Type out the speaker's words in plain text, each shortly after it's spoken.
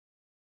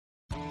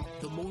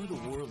The more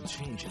the world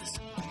changes,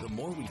 the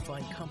more we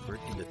find comfort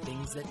in the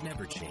things that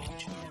never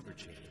change.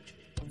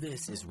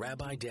 This is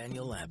Rabbi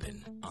Daniel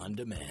Lapin On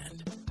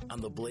Demand on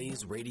the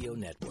Blaze Radio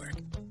Network.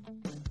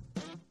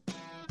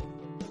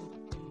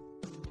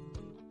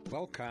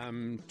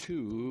 Welcome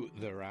to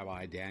the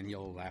Rabbi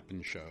Daniel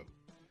Lapin Show,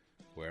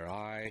 where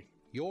I,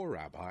 your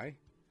rabbi,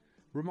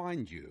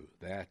 remind you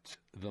that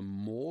the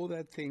more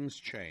that things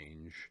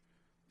change,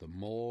 the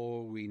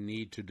more we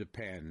need to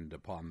depend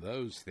upon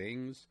those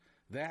things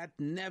that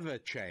never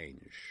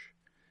change.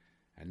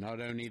 And not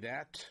only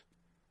that,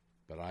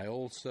 but I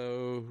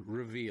also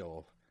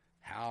reveal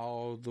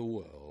how the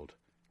world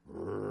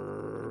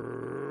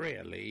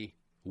really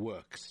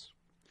works.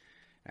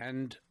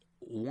 And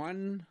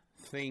one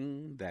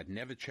thing that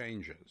never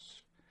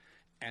changes,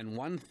 and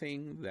one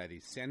thing that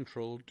is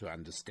central to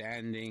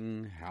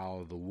understanding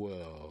how the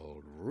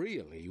world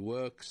really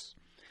works,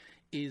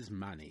 is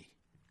money.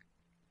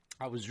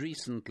 I was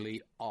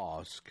recently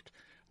asked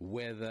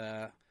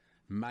whether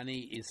money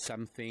is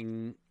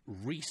something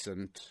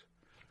recent,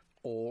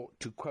 or,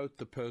 to quote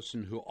the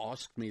person who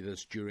asked me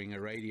this during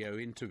a radio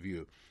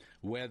interview,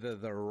 whether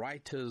the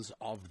writers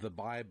of the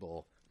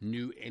Bible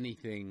knew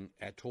anything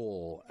at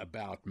all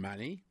about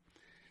money.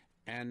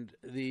 And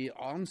the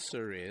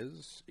answer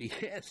is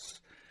yes.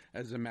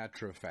 As a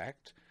matter of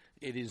fact,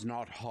 it is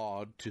not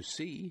hard to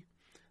see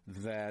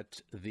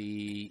that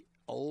the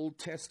Old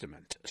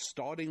Testament,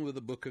 starting with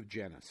the book of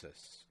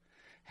Genesis,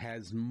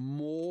 has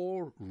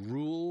more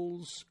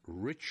rules,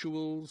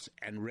 rituals,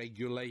 and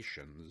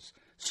regulations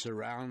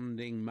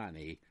surrounding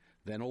money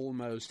than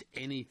almost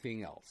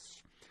anything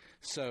else.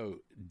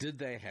 So, did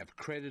they have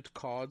credit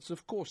cards?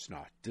 Of course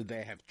not. Did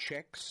they have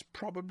checks?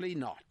 Probably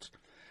not.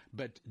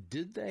 But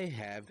did they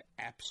have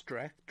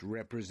abstract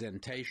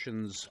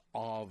representations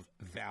of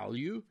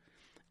value?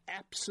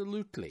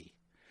 Absolutely.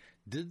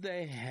 Did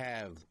they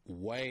have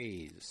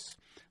ways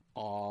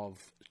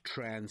of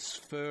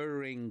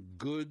transferring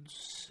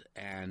goods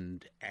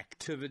and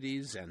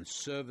activities and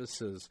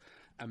services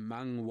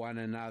among one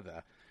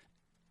another?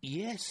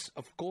 Yes,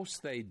 of course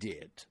they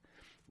did.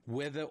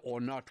 Whether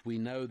or not we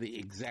know the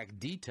exact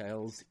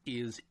details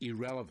is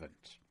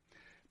irrelevant.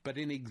 But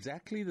in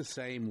exactly the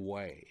same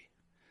way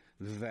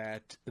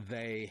that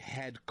they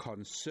had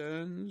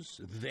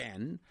concerns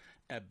then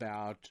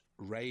about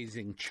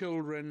raising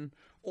children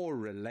or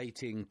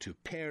relating to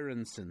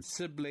parents and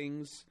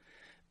siblings,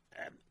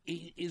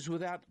 is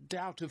without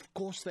doubt, of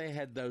course they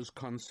had those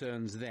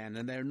concerns then,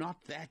 and they're not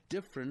that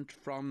different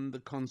from the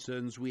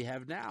concerns we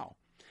have now.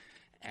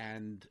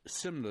 And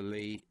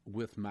similarly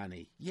with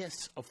money.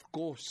 Yes, of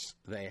course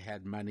they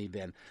had money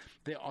then.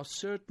 There are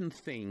certain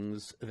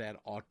things that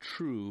are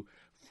true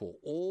for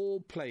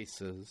all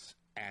places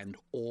and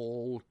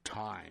all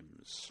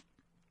times.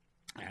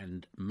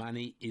 And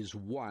money is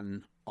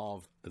one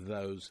of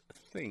those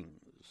things.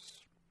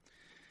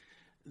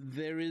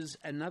 There is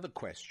another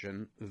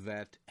question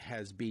that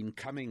has been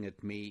coming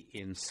at me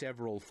in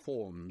several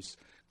forms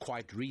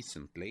quite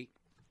recently.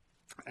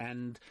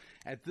 And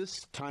at this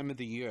time of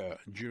the year,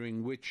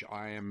 during which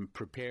I am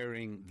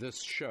preparing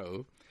this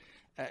show,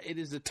 it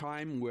is a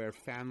time where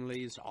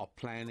families are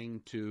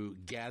planning to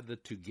gather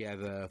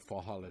together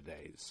for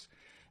holidays.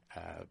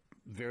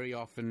 Very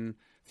often,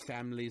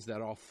 families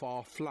that are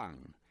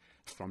far-flung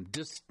from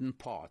distant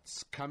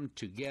parts come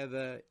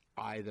together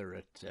either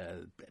at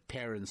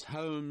parents'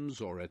 homes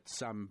or at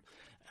some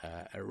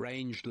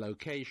arranged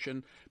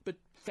location, but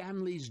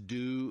families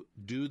do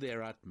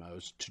their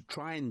utmost to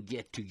try and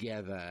get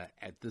together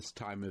at this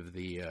time of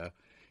the year,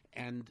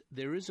 and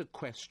there is a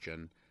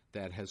question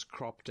that has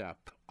cropped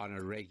up on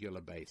a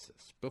regular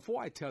basis.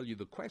 Before I tell you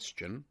the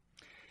question,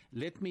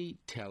 let me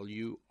tell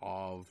you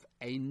of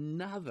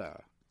another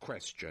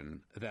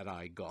question that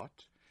I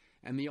got,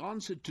 and the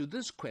answer to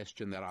this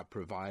question that I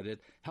provided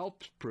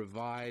helps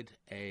provide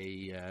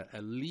a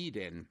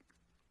lead-in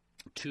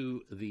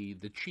to the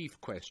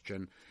chief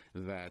question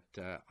that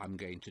I'm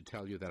going to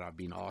tell you that I've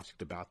been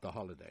asked about the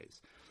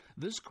holidays.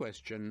 This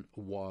question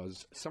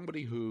was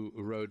somebody who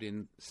wrote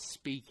in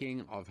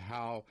speaking of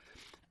how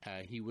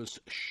he was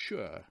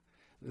sure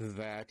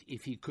that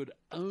if he could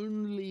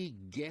only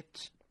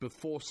get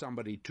before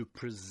somebody to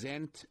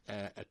present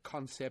a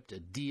concept, a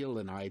deal,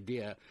 an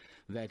idea,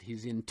 that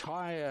his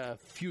entire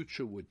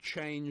future would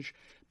change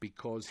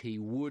because he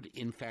would,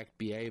 in fact,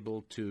 be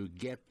able to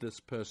get this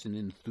person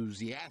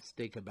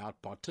enthusiastic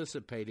about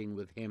participating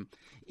with him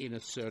in a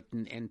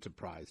certain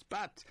enterprise.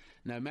 But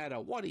no matter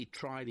what he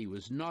tried, he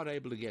was not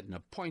able to get an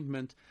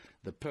appointment.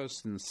 The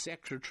person's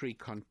secretary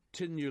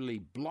continually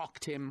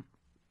blocked him,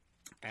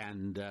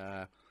 and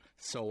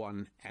so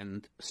on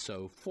and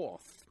so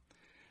forth.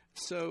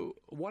 So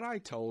what I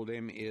told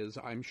him is,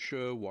 I'm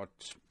sure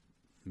what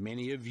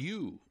many of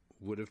you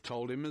would have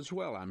told him as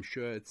well. I'm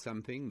sure it's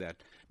something that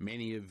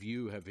many of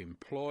you have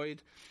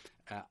employed.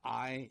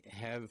 I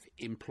have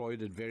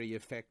employed it very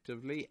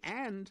effectively,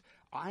 and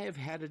I have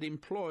had it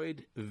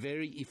employed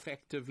very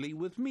effectively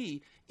with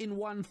me in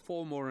one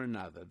form or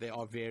another. There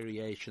are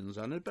variations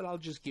on it, but I'll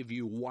just give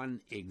you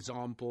one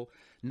example,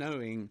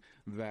 knowing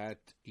that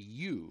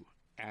you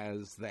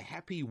as the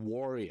happy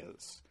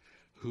warriors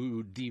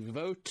who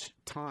devote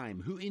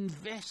time, who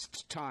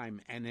invest time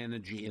and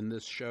energy in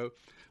this show,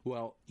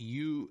 well,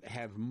 you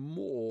have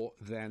more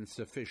than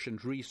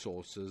sufficient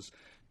resources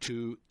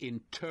to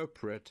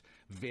interpret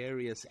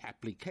various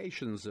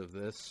applications of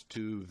this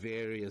to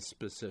various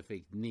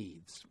specific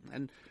needs.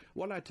 And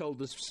what I told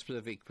this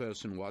specific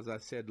person was, I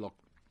said, look,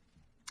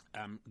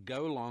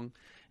 go along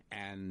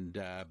and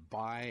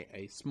buy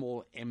a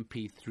small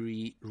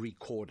MP3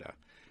 recorder.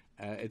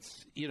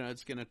 It's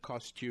going to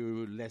cost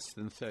you less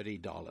than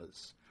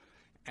 $30.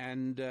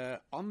 And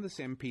on this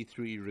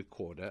MP3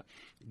 recorder,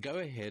 go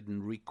ahead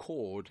and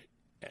record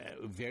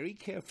very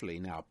carefully.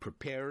 Now,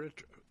 prepare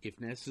it. If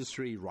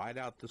necessary, write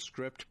out the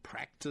script,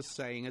 practice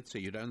saying it so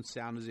you don't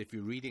sound as if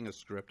you're reading a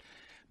script.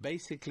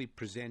 Basically,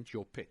 present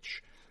your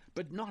pitch.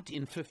 But not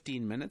in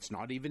 15 minutes,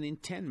 not even in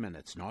 10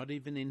 minutes, not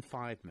even in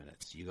 5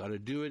 minutes. You got to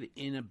do it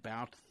in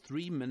about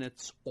 3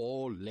 minutes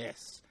or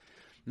less.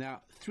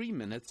 Now, 3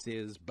 minutes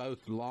is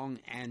both long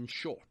and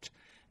short.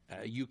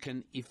 You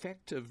can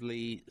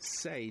effectively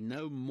say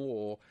no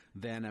more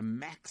than a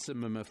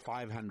maximum of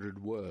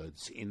 500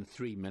 words in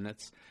 3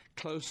 minutes,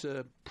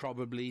 closer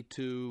probably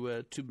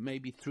to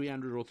maybe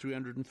 300 or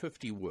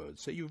 350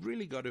 words. So you've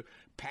really got to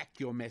pack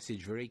your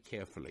message very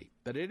carefully.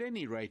 But at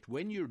any rate,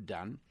 when you're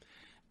done,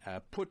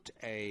 put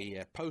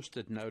a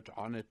post-it note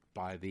on it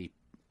by the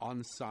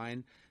on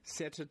sign,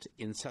 set it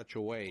in such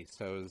a way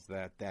so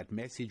that that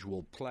message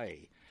will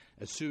play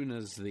as soon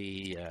as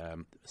the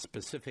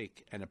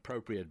specific and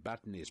appropriate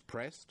button is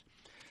pressed,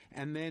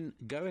 and then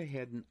go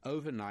ahead and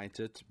overnight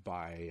it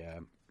by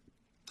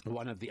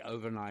one of the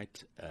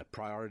overnight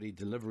priority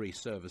delivery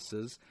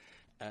services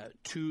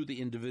to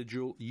the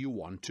individual you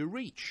want to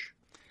reach.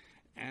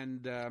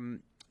 And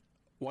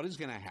what is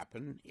going to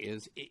happen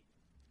is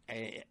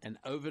an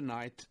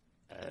overnight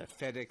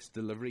FedEx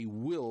delivery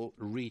will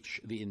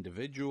reach the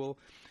individual.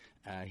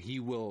 He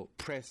will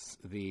press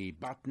the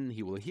button,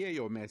 he will hear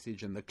your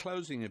message, and the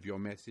closing of your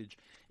message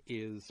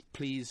is,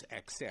 please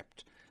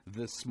accept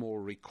this small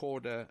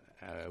recorder,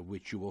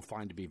 which you will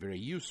find to be very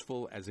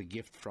useful as a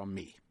gift from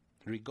me,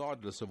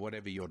 regardless of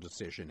whatever your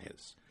decision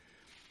is.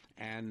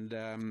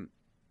 And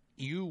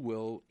you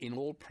will, in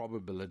all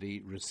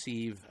probability,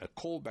 receive a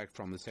call back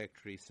from the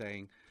secretary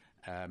saying,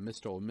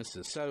 Mr. or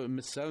Mrs.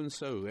 Miss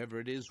so-and-so, whoever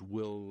it is,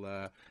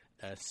 will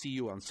see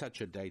you on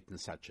such a date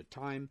and such a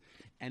time.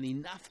 And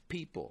enough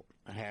people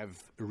have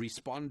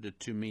responded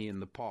to me in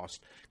the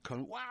past,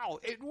 wow,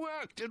 it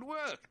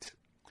worked.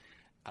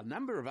 A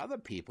number of other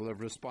people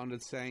have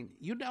responded saying,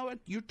 you know what,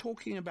 you're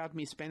talking about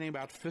me spending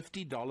about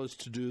 $50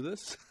 to do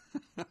this?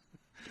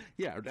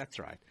 Yeah, that's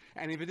right.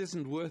 And if it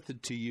isn't worth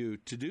it to you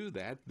to do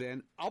that,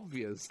 then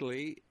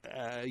obviously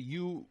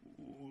you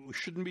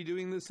shouldn't be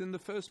doing this in the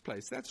first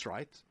place. That's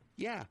right.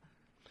 Yeah.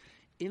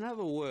 In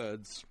other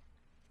words,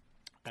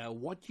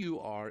 what you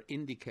are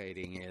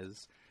indicating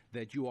is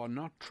that you are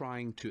not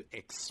trying to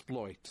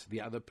exploit the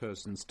other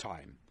person's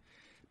time,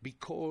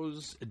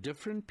 because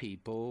different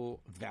people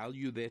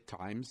value their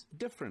times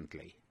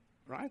differently,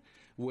 right?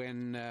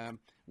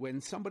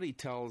 When somebody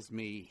tells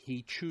me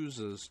he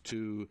chooses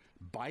to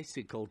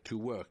bicycle to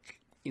work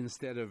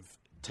instead of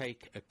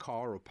take a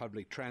car or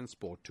public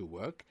transport to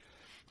work,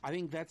 I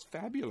think that's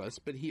fabulous,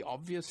 but he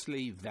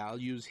obviously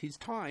values his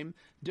time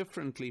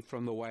differently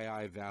from the way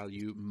I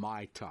value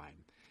my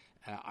time.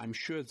 I'm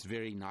sure it's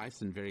very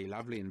nice and very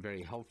lovely and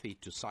very healthy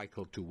to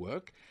cycle to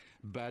work,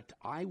 but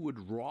I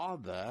would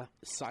rather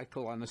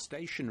cycle on a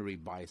stationary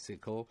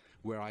bicycle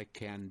where I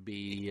can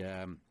be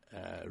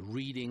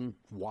reading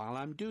while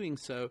I'm doing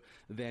so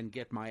than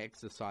get my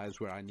exercise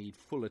where I need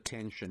full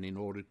attention in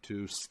order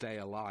to stay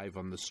alive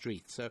on the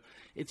street. So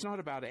it's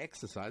not about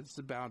exercise, it's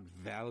about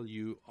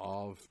value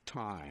of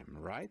time,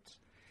 right?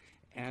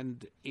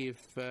 And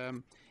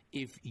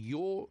if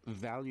your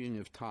valuing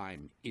of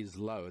time is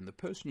low and the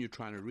person you're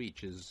trying to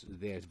reach is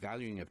their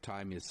valuing of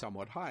time is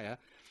somewhat higher,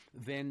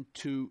 then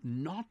to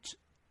not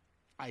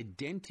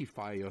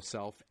identify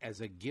yourself as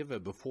a giver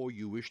before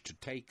you wish to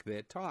take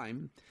their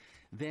time,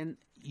 then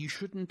you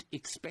shouldn't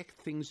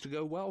expect things to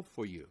go well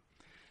for you,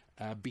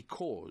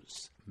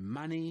 because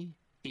money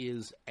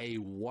is a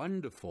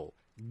wonderful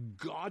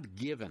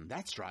God-given,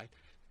 that's right,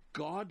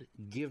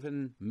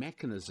 God-given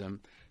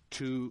mechanism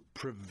to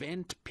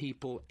prevent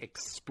people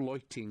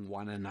exploiting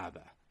one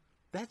another.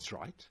 That's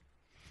right.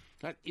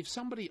 Like if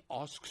somebody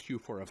asks you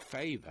for a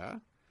favor,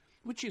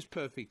 which is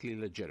perfectly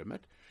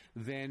legitimate,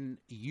 then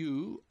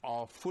you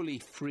are fully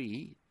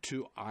free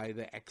to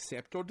either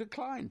accept or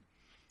decline.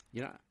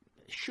 You know,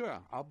 sure,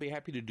 I'll be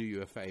happy to do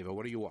you a favor.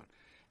 What do you want?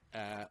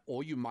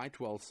 Or you might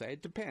well say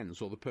it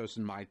depends, or the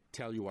person might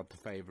tell you what the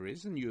favor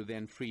is, and you're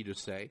then free to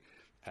say,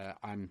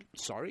 I'm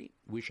sorry,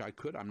 wish I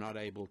could, I'm not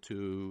able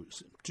to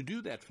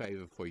do that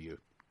favor for you.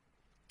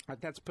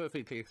 That's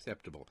perfectly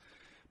acceptable.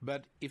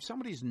 But if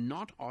somebody's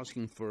not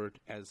asking for it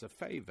as a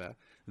favor,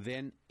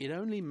 then it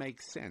only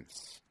makes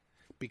sense,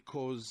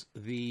 because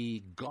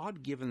the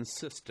God-given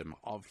system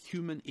of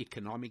human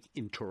economic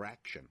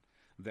interaction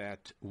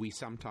that we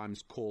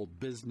sometimes call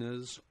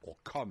business or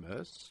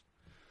commerce,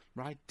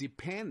 right,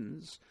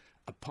 depends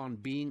upon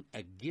being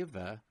a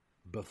giver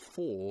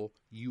before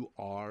you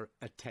are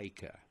a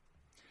taker.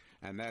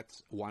 And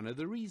that's one of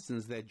the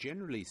reasons that,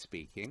 generally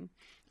speaking,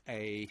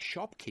 a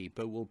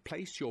shopkeeper will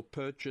place your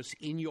purchase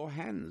in your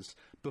hands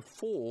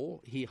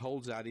before he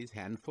holds out his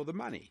hand for the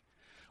money.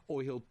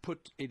 Or he'll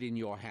put it in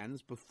your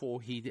hands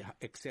before he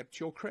accepts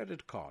your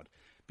credit card.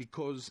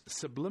 Because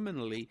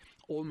subliminally,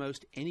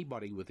 almost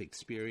anybody with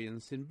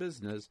experience in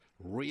business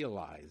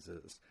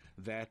realizes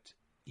that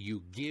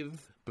you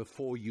give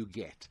before you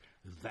get.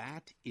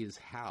 That is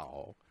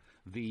how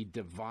the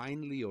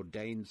divinely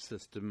ordained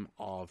system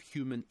of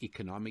human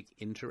economic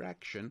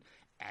interaction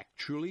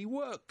actually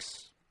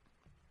works.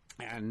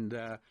 And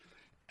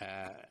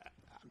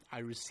I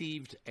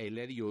received a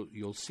letter,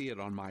 you'll see it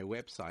on my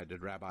website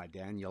at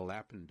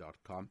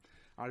RabbiDanielLapin.com.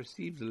 I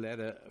received a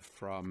letter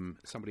from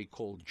somebody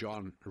called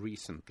John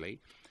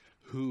recently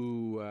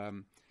who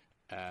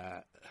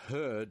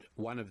heard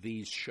one of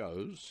these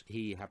shows.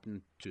 He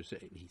happened to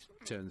say,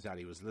 turns out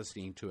he was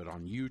listening to it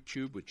on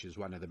YouTube, which is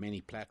one of the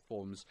many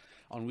platforms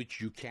on which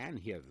you can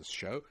hear this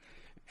show.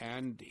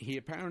 And he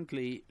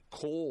apparently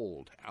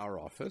called our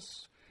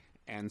office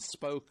and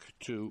spoke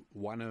to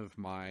one of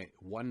my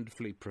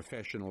wonderfully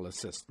professional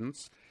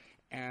assistants.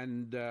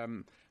 And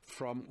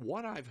from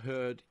what I've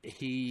heard,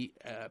 he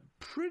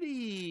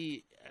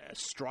pretty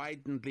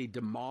stridently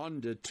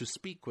demanded to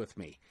speak with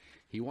me.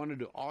 He wanted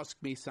to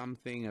ask me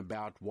something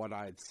about what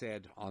I'd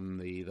said on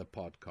the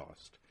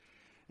podcast.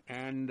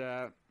 And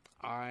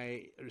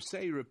I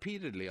say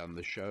repeatedly on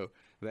the show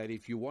that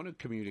if you want to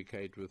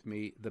communicate with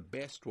me, the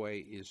best way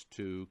is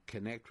to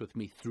connect with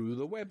me through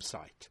the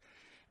website.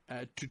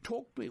 To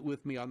talk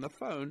with me on the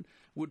phone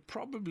would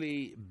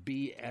probably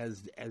be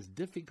as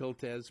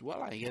difficult as,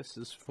 well, I guess,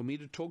 as for me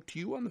to talk to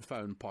you on the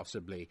phone,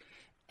 possibly.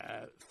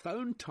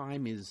 Phone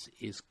time is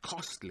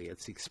costly,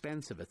 it's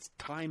expensive, it's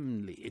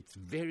timely, it's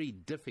very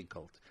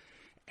difficult.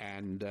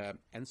 And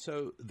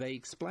so they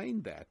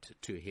explained that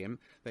to him.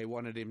 They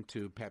wanted him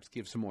to perhaps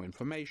give some more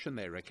information.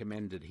 They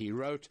recommended he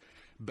wrote,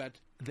 but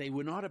they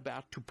were not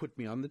about to put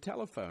me on the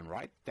telephone,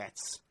 right?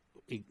 That's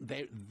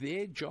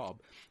their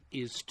job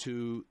is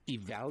to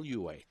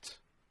evaluate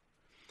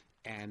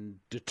and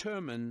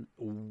determine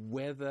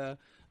whether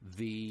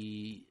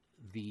the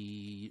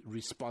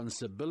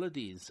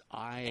responsibilities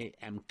I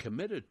am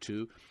committed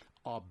to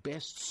are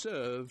best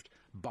served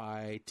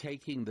by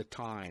taking the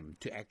time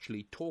to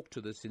actually talk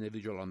to this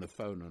individual on the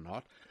phone or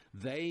not.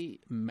 They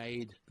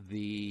made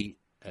the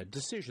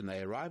decision.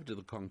 They arrived at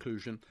the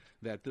conclusion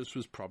that this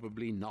was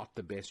probably not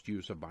the best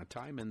use of my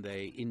time, and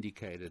they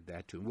indicated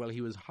that to him. Well,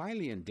 he was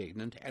highly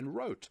indignant and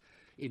wrote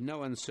in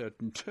no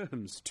uncertain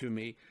terms to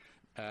me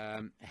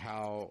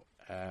how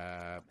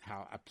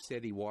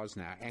upset he was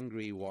and how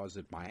angry he was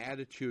at my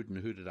attitude, and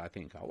who did I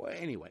think? Oh, well,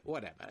 anyway,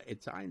 whatever.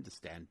 I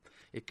understand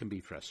it can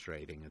be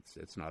frustrating.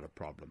 It's not a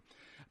problem,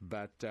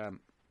 but the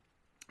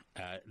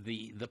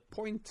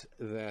point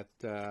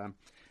that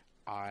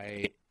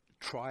I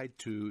tried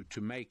to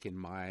make in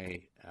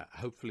my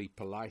hopefully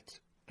polite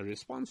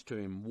response to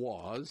him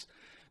was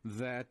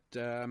that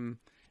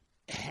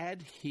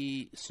had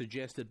he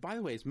suggested, by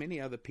the way, as many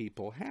other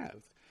people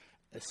have,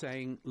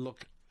 saying,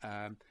 look,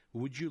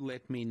 would you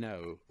let me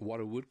know what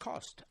it would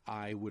cost?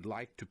 I would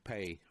like to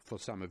pay for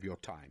some of your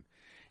time.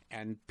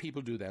 And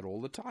people do that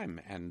all the time.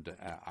 And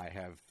I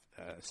have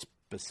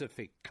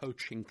specific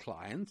coaching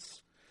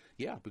clients.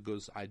 Yeah,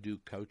 because I do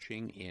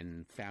coaching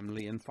in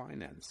family and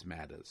finance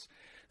matters.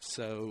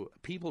 So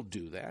people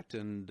do that,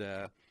 and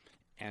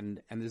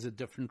there's a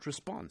different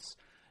response,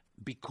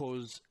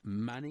 because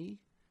money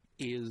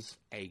is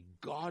a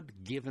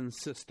God-given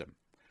system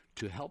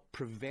to help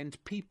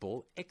prevent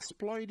people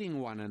exploiting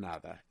one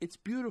another. It's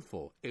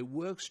beautiful. It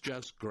works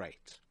just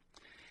great.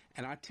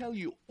 And I tell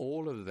you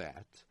all of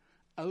that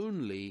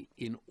only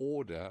in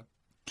order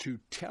to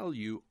tell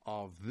you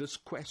of this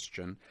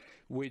question,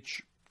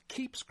 which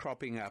keeps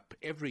cropping up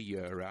every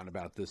year around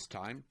about this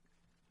time.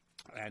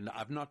 And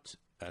I've not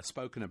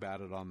spoken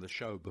about it on the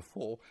show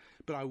before,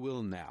 but I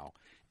will now.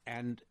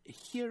 And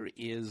here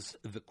is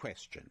the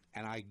question,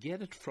 and I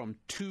get it from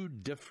two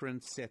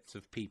different sets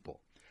of people.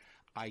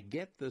 I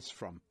get this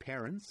from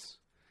parents,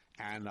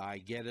 and I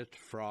get it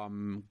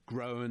from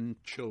grown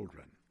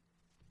children.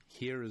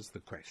 Here is the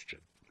question.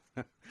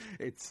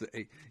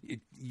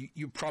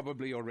 You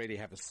probably already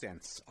have a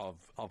sense of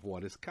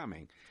what is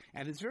coming,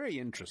 and it's very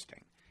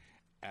interesting.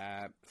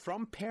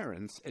 From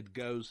parents, it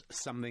goes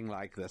something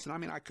like this. And I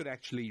mean, I could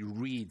actually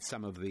read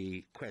some of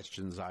the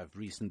questions I've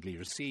recently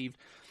received,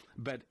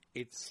 but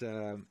it's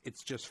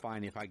just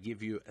fine if I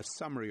give you a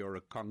summary or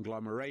a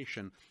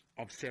conglomeration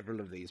of several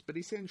of these. But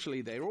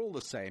essentially, they're all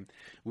the same,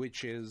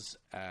 which is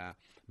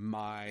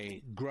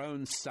my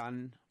grown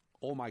son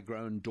or my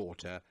grown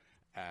daughter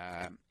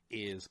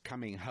is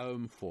coming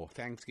home for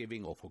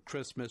Thanksgiving or for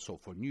Christmas or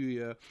for New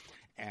Year,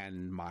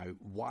 and my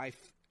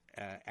wife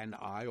and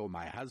I, or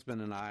my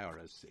husband and I, are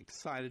as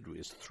excited, we're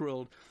as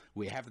thrilled.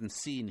 We haven't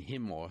seen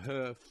him or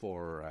her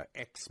for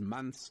X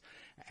months,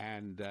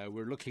 and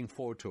we're looking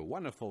forward to a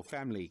wonderful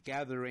family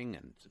gathering,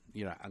 and,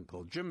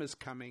 Uncle Jim is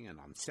coming, and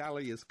Aunt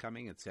Sally is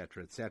coming,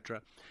 etc.,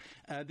 etc.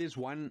 There's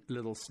one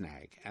little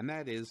snag, and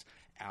that is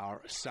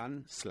our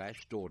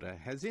son/daughter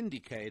has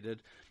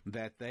indicated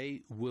that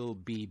they will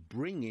be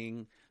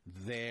bringing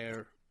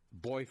their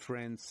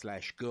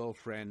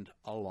boyfriend/girlfriend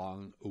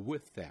along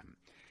with them.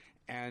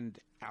 And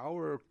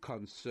our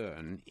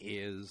concern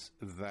is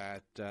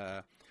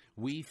that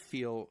we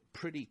feel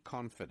pretty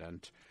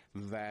confident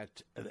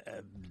that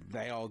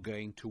they are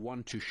going to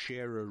want to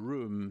share a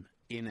room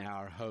in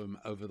our home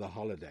over the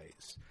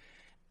holidays.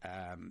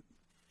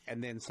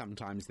 And then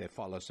sometimes they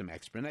follow some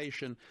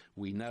explanation.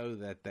 We know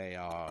that they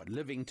are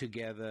living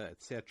together,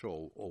 etc.,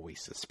 or we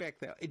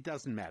suspect that. It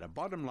doesn't matter.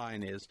 Bottom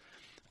line is,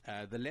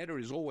 the letter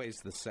is always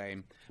the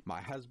same.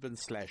 My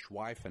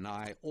husband/wife and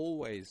I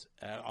always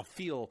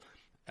feel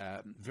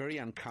very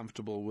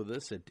uncomfortable with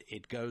this.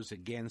 It goes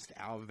against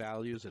our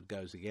values. It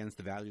goes against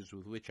the values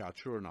with which our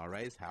children are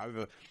raised.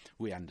 However,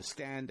 we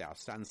understand our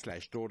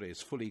son/daughter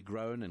is fully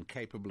grown and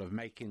capable of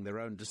making their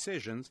own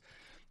decisions.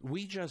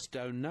 We just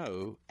don't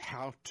know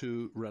how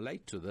to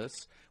relate to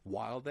this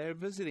while they're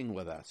visiting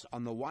with us.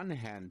 On the one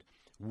hand,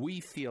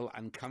 we feel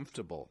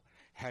uncomfortable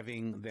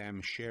having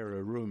them share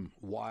a room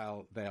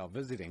while they are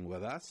visiting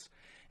with us.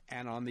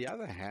 And on the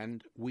other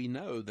hand, we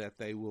know that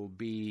they will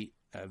be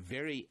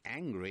very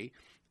angry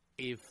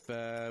if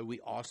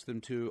we ask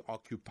them to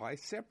occupy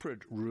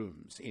separate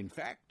rooms. In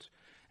fact,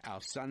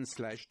 our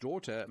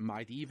son/daughter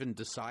might even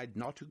decide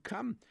not to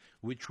come,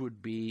 which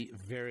would be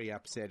very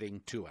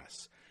upsetting to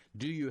us.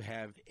 Do you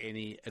have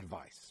any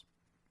advice?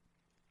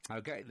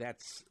 Okay,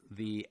 that's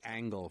the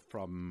angle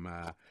from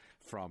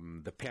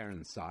the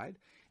parent side.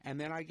 And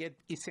then I get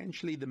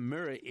essentially the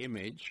mirror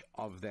image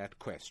of that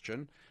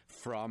question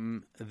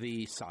from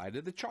the side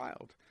of the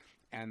child.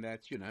 And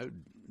that's,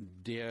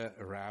 dear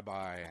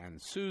Rabbi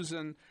and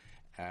Susan,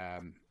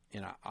 I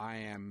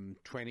am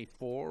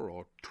 24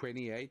 or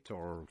 28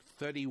 or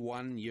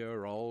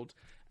 31-year-old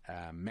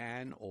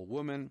man or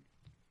woman.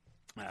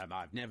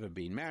 I've never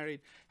been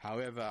married.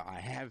 However, I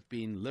have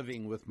been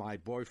living with my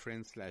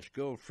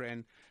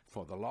boyfriend/girlfriend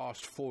for the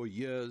last 4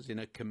 years in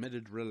a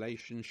committed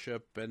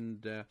relationship,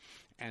 and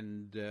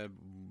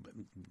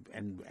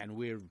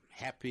we're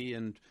happy,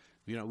 and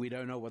we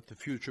don't know what the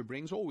future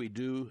brings, or we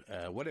do,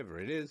 whatever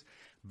it is.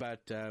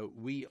 But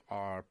we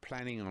are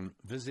planning on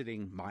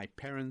visiting my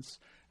parents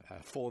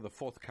for the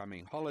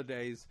forthcoming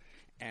holidays,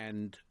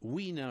 and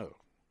we know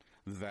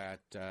that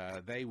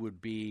they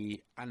would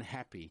be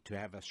unhappy to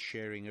have us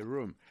sharing a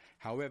room.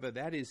 However,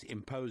 that is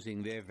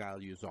imposing their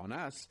values on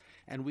us,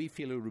 and we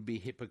feel it would be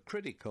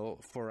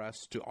hypocritical for us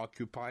to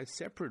occupy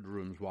separate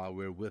rooms while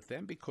we're with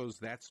them, because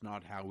that's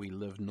not how we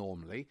live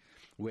normally,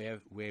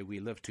 where we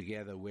live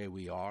together, where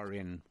we are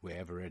in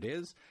wherever it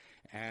is.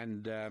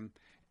 And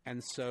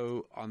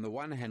so, on the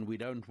one hand, we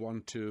don't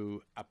want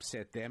to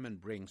upset them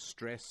and bring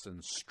stress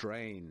and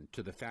strain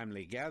to the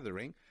family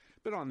gathering.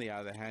 But on the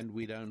other hand,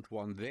 we don't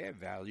want their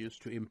values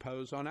to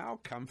impose on our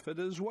comfort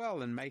as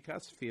well and make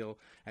us feel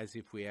as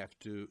if we have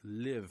to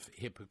live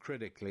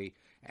hypocritically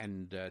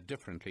and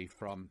differently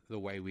from the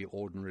way we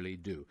ordinarily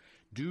do.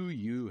 Do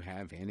you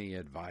have any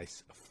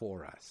advice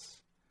for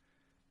us?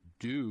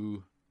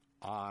 Do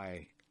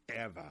I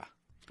ever?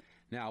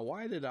 Now,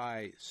 why did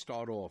I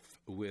start off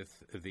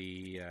with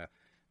the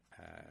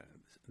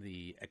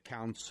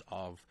accounts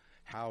of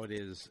how it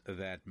is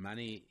that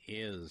money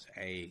is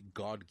a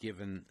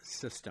God-given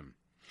system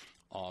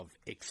of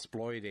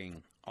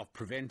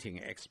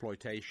preventing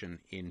exploitation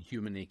in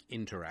human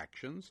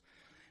interactions?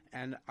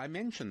 And I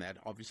mention that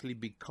obviously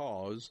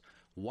because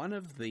one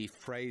of the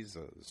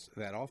phrases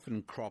that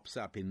often crops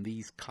up in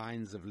these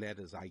kinds of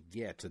letters I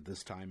get at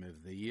this time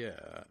of the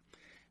year,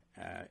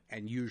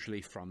 and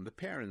usually from the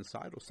parent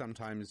side, or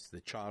sometimes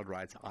the child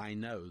writes, I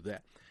know,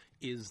 that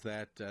is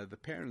that the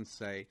parents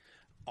say,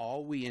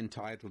 are we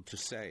entitled to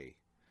say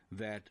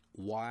that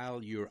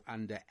while you're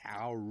under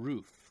our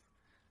roof,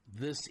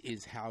 this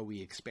is how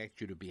we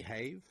expect you to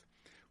behave?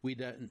 We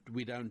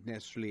don't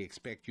necessarily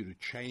expect you to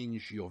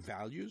change your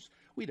values.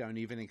 We don't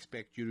even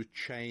expect you to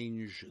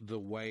change the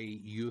way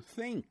you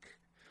think.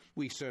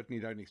 We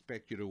certainly don't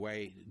expect you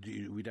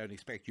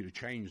to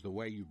change the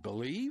way you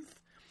believe,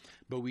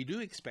 but we do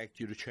expect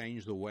you to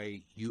change the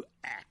way you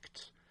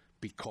act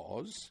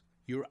because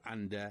you're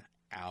under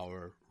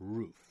our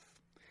roof.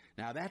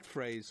 Now, that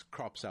phrase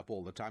crops up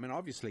all the time, and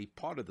obviously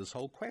part of this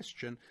whole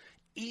question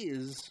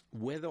is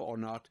whether or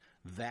not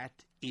that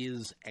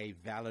is a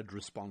valid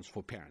response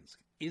for parents.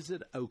 Is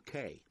it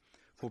okay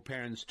for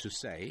parents to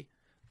say,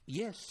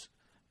 yes,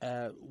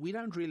 we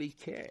don't really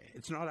care.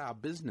 It's not our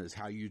business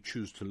how you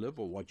choose to live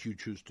or what you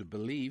choose to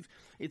believe.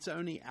 It's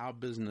only our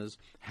business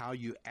how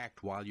you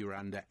act while you're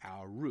under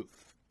our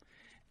roof.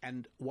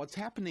 And what's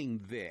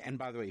happening there, and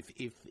by the way,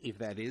 if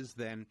that is,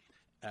 then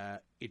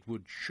it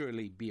would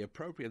surely be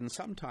appropriate. And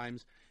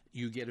sometimes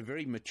you get a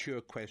very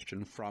mature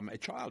question from a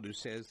child who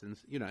says,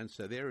 and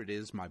so there it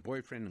is, my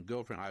boyfriend and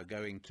girlfriend are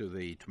going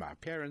to my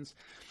parents,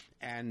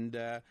 and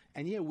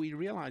we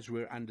realize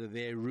we're under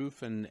their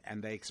roof, and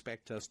they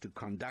expect us to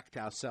conduct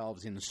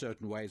ourselves in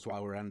certain ways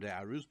while we're under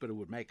our roofs, but it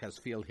would make us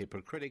feel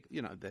hypocritical.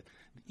 That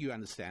you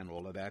understand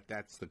all of that.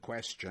 That's the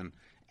question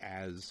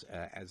as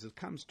it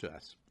comes to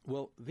us.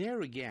 Well,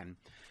 there again,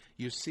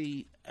 you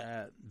see,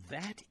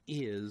 that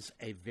is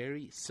a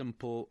very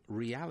simple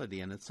reality,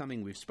 and it's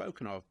something we've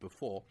spoken of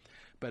before,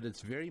 but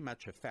it's very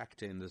much a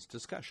factor in this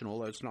discussion,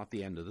 although it's not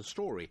the end of the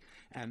story,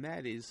 and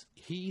that is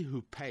he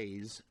who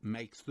pays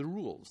makes the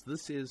rules.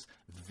 This is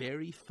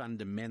very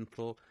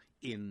fundamental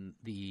in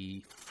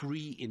the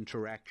free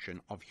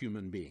interaction of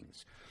human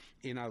beings.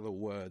 In other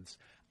words,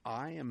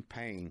 I am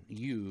paying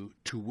you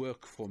to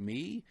work for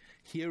me.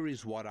 Here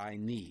is what I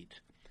need.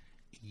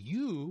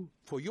 You,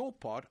 for your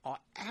part, are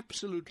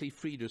absolutely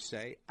free to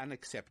say,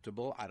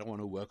 unacceptable, I don't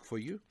want to work for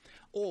you,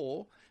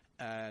 or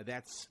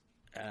that's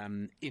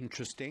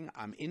interesting,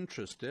 I'm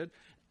interested,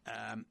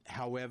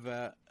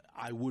 however,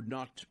 I would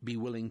not be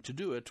willing to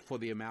do it for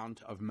the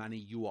amount of money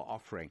you are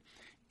offering.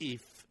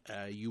 If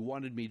you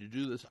wanted me to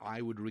do this,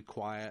 I would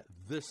require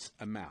this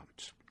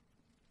amount.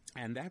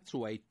 And that's the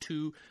way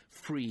two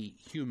free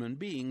human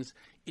beings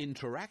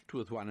interact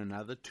with one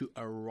another to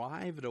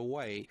arrive at a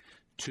way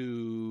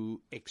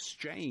to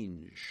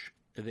exchange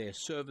their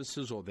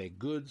services or their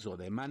goods or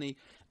their money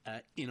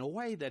in a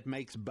way that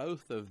makes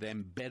both of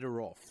them better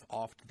off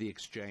after the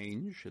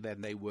exchange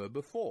than they were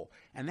before.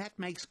 And that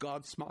makes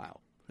God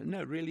smile.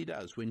 No, it really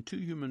does. When two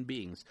human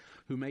beings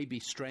who may be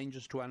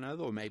strangers to one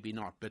another or maybe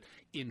not, but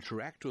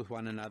interact with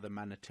one another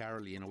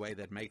monetarily in a way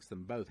that makes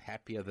them both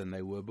happier than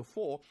they were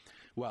before,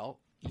 well,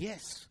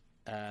 yes,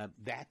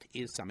 that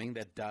is something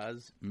that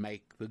does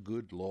make the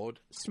good Lord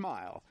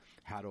smile.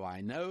 How do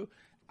I know?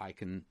 I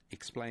can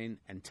explain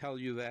and tell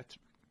you that.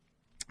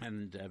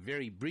 And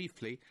very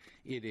briefly,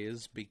 it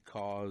is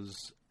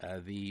because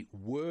the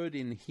word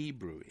in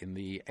Hebrew, in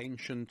the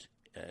ancient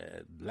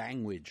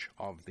language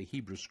of the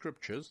Hebrew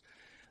Scriptures,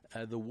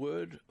 the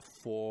word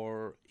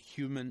for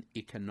human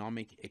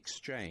economic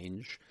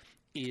exchange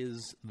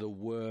is the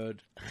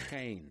word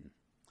chen.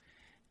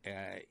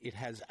 It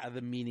has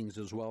other meanings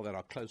as well that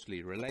are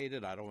closely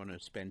related. I don't want to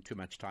spend too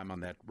much time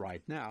on that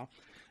right now,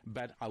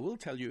 but I will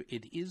tell you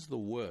it is the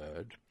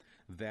word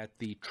that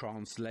the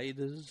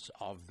translators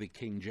of the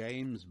King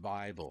James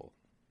Bible,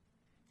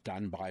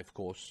 done by, of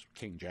course,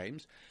 King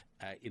James,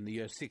 in the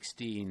year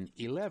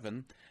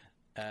 1611,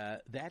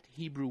 that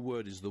Hebrew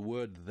word is the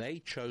word they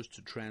chose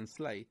to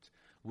translate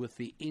with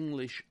the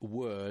English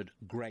word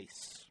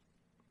grace.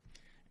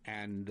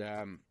 And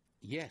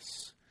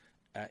yes,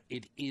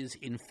 it is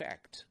in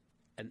fact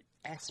an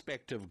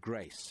aspect of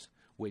grace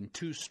when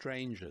two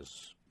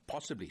strangers,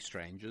 possibly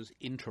strangers,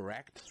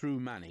 interact through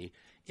money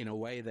in a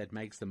way that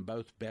makes them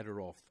both better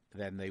off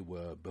than they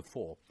were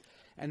before.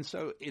 And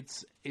so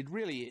it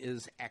really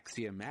is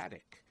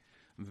axiomatic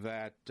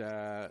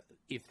that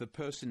if the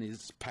person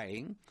is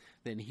paying,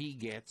 then he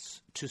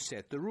gets to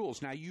set the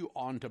rules. Now, you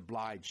aren't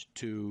obliged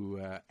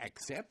to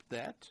accept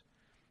that,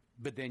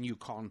 but then you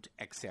can't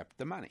accept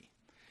the money.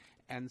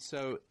 And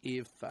so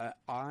if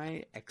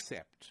I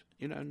accept,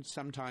 and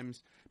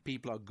sometimes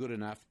people are good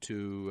enough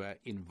to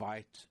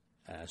invite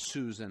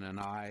Susan and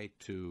I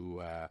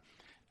to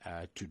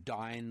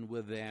dine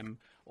with them,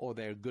 or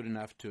they're good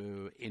enough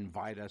to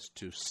invite us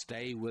to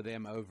stay with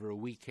them over a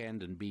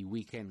weekend and be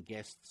weekend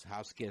guests,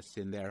 house guests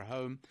in their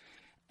home.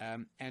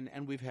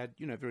 And we've had,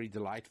 very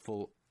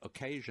delightful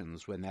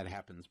occasions when that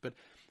happens. But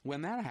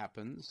when that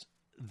happens,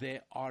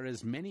 there are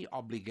as many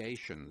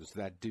obligations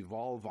that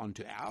devolve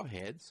onto our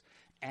heads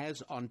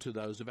as onto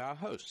those of our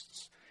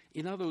hosts.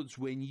 In other words,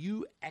 when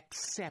you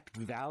accept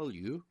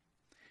value,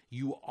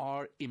 you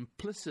are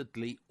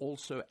implicitly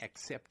also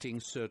accepting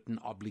certain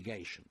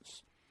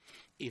obligations.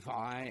 If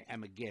I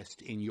am a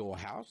guest in your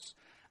house,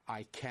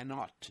 I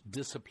cannot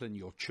discipline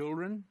your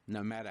children,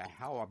 no matter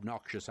how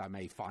obnoxious I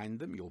may find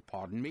them, you'll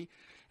pardon me.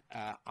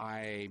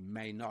 I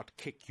may not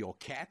kick your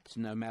cat,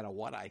 no matter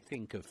what I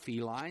think of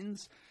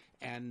felines.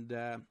 And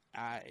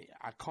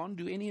I can't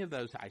do any of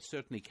those. I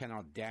certainly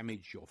cannot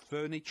damage your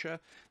furniture.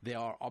 There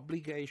are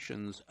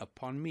obligations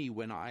upon me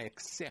when I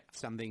accept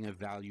something of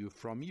value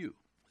from you.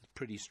 It's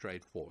pretty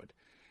straightforward.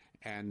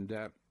 And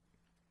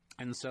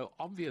so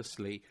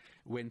obviously,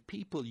 when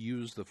people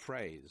use the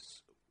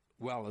phrase,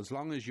 well, as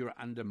long as you're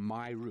under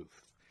my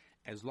roof,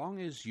 as long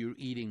as you're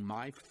eating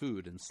my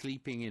food and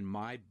sleeping in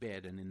my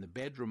bed and in the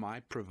bedroom I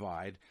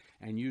provide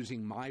and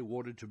using my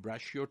water to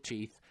brush your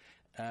teeth,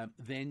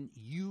 then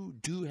you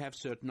do have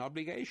certain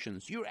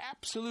obligations. You're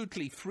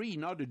absolutely free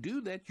not to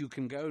do that. You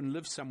can go and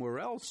live somewhere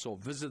else or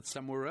visit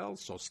somewhere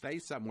else or stay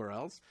somewhere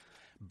else,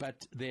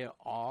 but there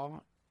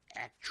are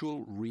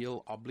actual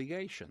real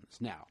obligations.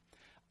 Now,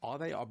 are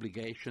they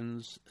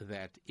obligations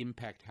that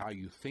impact how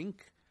you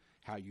think,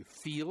 how you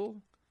feel,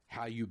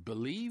 how you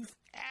believe?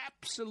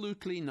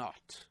 Absolutely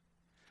not.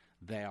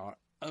 They are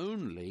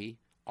only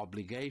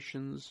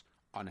obligations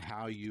on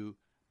how you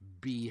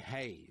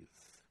behave.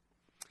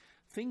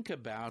 think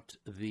about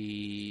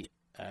the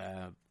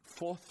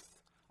fourth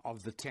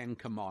of the 10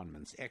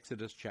 Commandments,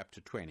 Exodus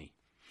chapter 20.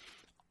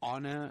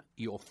 Honor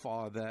your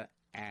father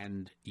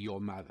and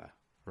your mother,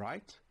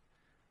 right?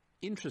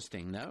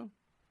 Interesting, no?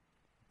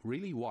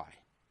 Really, why?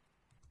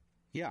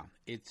 Yeah,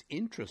 it's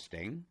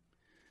interesting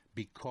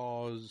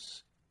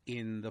because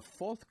in the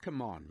fourth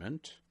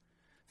commandment,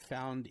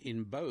 found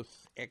in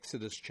both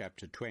Exodus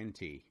chapter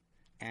 20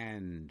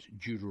 and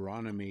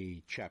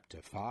Deuteronomy chapter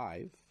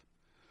 5,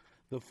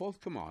 the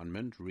fourth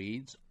commandment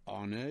reads,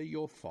 honor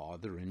your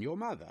father and your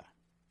mother.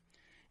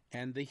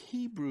 And the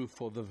Hebrew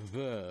for the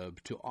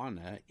verb to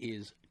honor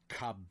is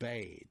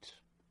kabed.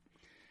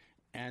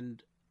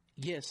 And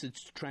yes,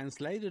 it's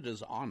translated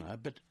as honor,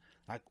 but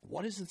like,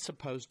 what is it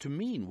supposed to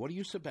mean? What are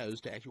you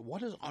supposed to actually, what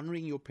does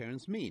honoring your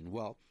parents mean?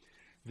 Well,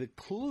 the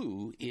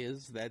clue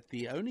is that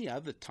the only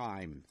other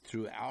time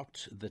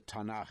throughout the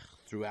Tanakh,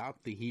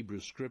 throughout the Hebrew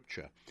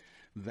scripture,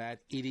 that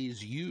it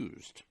is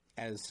used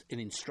as an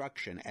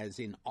instruction, as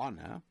in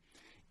honor,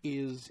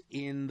 is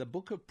in the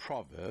book of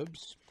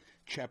Proverbs,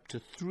 chapter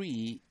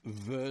 3,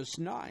 verse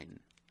 9.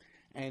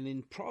 And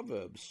in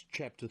Proverbs,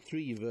 chapter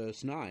 3,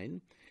 verse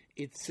 9,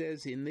 it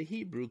says in the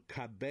Hebrew,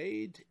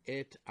 kabed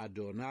et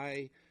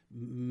Adonai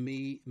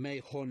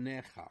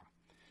mehonecha.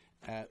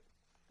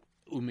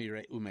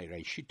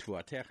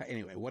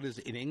 Anyway, what is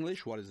it in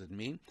English? What does it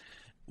mean?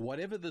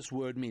 Whatever this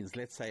word means,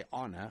 let's say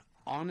honor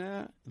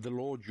the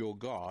Lord your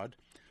God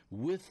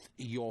with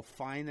your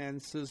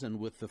finances and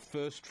with the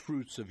first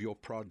fruits of your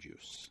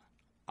produce.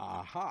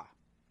 Aha.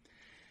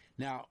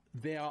 Now,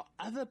 there are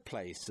other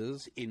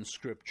places in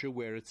Scripture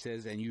where it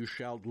says, and you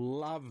shall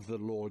love the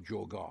Lord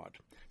your God.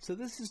 So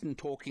this isn't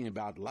talking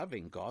about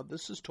loving God.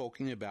 This is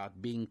talking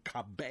about being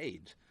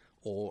kabed,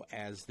 or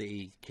as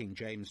the King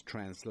James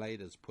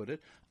translators put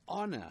it,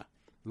 honor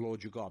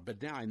Lord your God.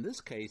 But now in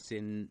this case,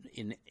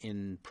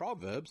 in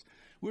Proverbs,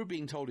 we're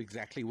being told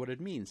exactly what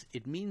it means.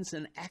 It means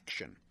an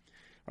action,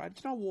 right?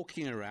 It's not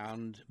walking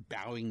around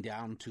bowing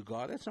down to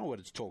God. That's not what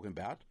it's talking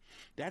about.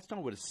 That's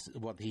not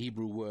what the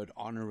Hebrew word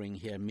honoring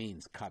here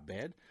means,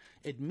 kabed.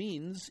 It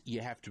means you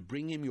have to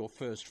bring him your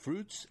first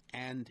fruits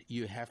and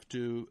you have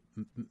to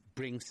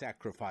bring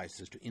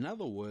sacrifices to. In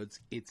other words,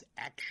 it's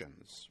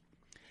actions.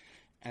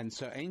 And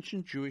so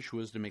ancient Jewish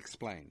wisdom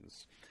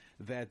explains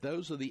that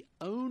those are the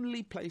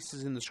only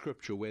places in the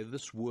scripture where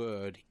this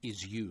word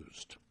is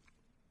used.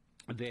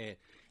 There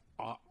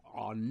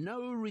are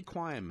no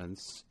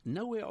requirements,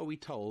 nowhere are we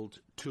told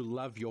to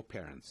love your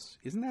parents.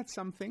 Isn't that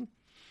something?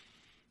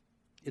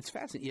 It's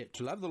fascinating. Yeah,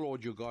 to love the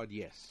Lord your God,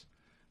 yes.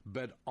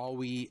 But are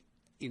we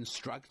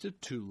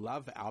instructed to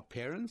love our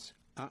parents?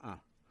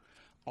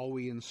 Are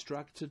we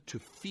instructed to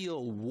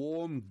feel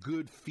warm,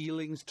 good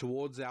feelings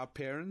towards our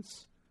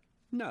parents?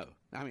 No.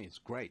 I mean, it's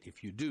great.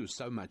 If you do,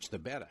 so much the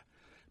better.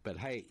 But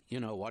hey, you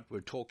know what? We're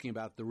talking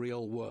about the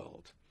real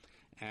world.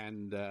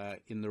 And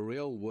in the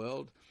real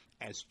world,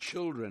 as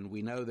children,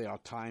 we know there are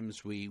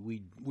times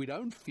we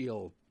don't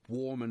feel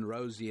warm and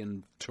rosy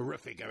and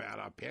terrific about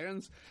our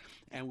parents.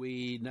 And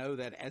we know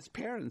that as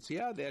parents,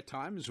 yeah, there are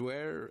times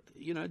where,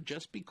 you know,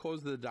 just because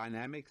of the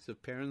dynamics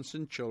of parents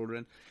and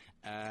children,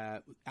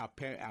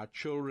 our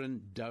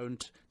children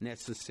don't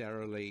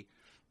necessarily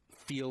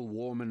feel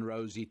warm and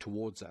rosy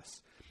towards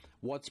us.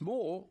 What's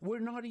more, we're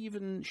not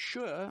even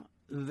sure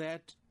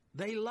that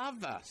they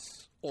love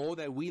us or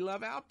that we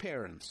love our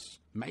parents.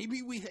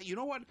 Maybe we say, you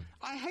know what,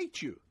 I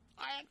hate you.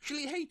 I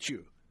actually hate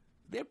you.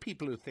 There are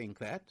people who think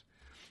that.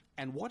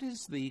 And what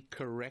is the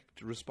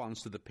correct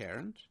response to the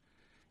parent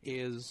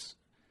is,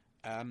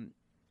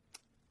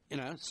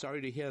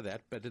 sorry to hear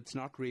that, but it's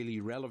not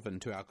really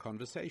relevant to our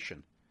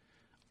conversation.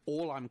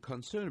 All I'm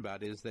concerned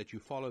about is that you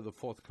follow the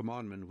fourth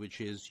commandment,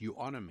 which is you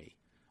honor me.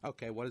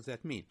 Okay, what does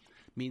that mean?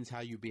 It means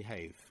how you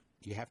behave.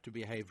 You have to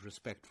behave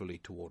respectfully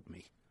toward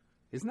me.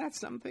 Isn't that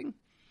something?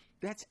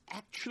 That's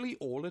actually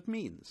all it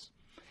means.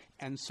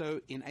 And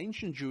so in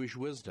ancient Jewish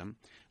wisdom,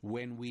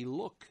 when we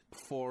look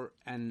for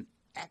an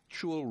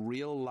actual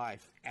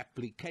real-life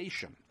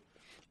application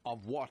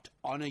of what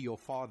honor your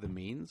father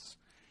means,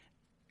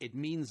 it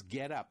means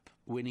get up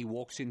when he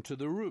walks into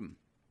the room.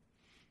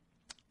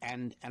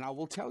 And I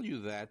will tell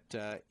you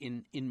that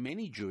in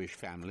many Jewish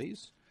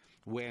families,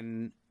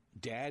 when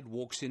dad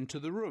walks into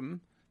the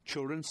room,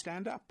 children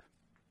stand up.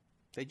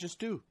 They just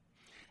do.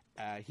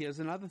 Here's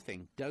another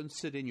thing. Don't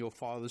sit in your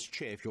father's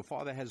chair. If your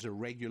father has a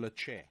regular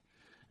chair,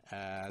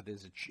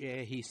 there's a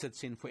chair he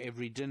sits in for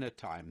every dinner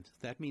time.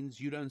 That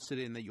means you don't sit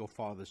in your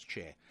father's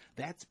chair.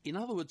 That's, in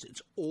other words,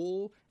 it's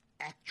all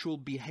actual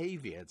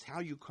behavior. It's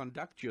how you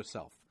conduct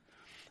yourself.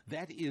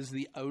 That is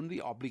the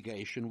only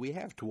obligation we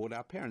have toward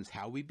our parents,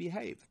 how we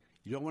behave.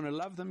 You don't want to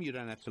love them, you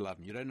don't have to love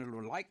them. You don't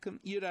want to like them,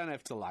 you don't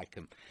have to like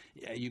them.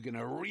 You're going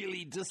to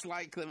really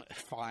dislike them,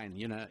 fine.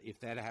 You know, if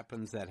that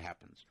happens, that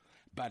happens.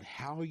 But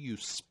how you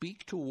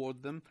speak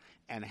toward them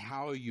and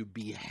how you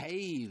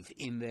behave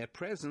in their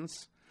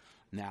presence,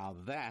 now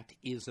that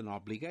is an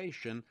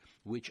obligation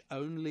which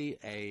only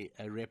a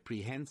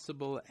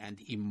reprehensible and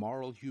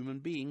immoral human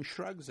being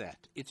shrugs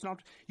at. It's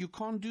not, you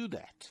can't do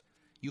that.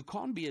 You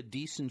can't be a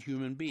decent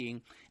human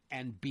being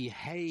and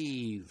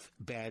behave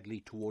badly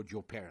toward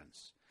your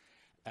parents.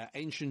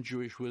 Ancient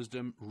Jewish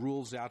wisdom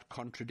rules out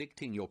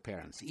contradicting your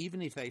parents,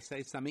 even if they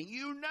say something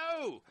you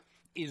know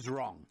is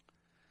wrong.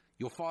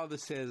 Your father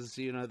says,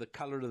 the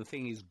color of the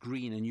thing is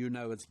green and you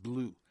know it's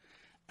blue.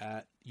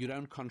 You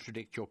don't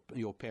contradict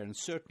your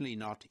parents, certainly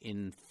not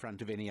in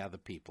front of any other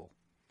people.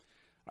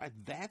 Right?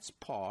 That's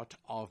part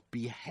of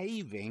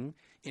behaving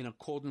in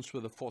accordance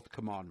with the fourth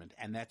commandment,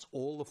 and that's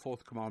all the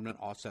fourth commandment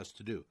asks us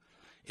to do.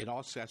 It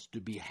asks us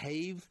to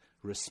behave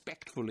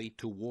respectfully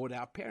toward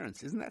our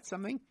parents. Isn't that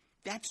something?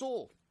 That's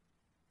all.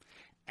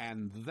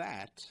 And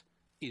that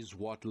is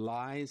what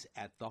lies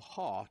at the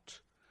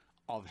heart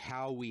of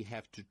how we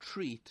have to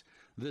treat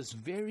this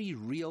very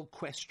real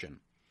question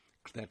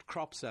that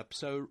crops up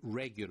so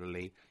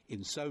regularly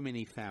in so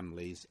many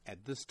families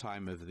at this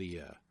time of the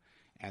year.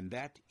 And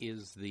that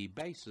is the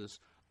basis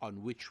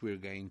on which we're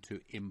going to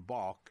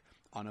embark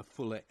on a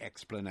fuller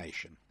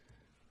explanation.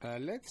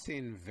 Let's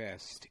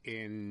invest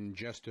in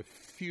just a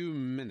few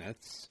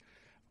minutes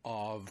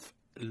of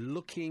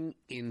looking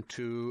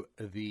into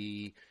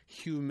the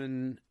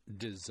human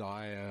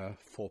desire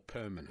for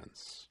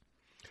permanence.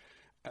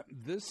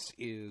 This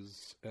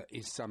is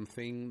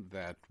something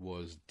that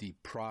was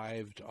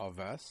deprived of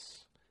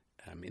us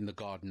in the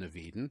Garden of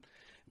Eden,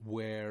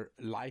 where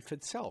life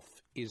itself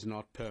is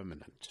not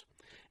permanent.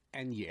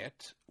 And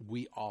yet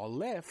we are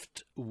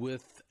left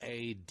with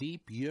a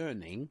deep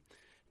yearning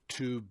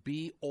to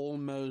be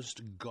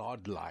almost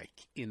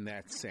godlike in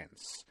that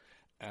sense,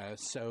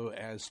 so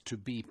as to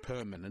be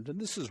permanent.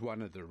 And this is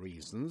one of the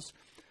reasons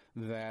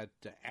that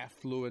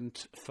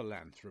affluent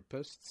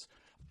philanthropists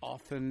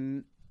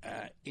often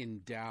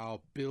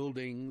endow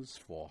buildings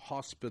for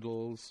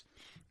hospitals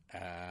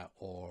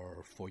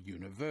or for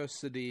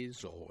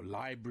universities or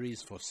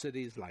libraries for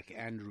cities like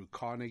Andrew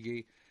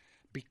Carnegie,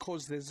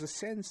 because there's a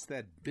sense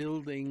that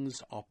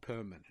buildings are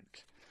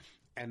permanent.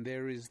 And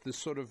there is this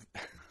sort of,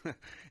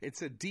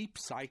 it's a deep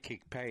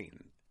psychic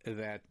pain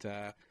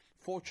that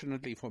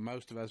fortunately for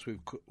most of us,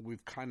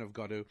 we've kind of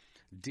got to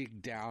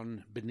dig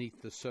down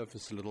beneath the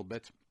surface a little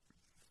bit.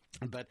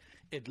 But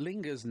it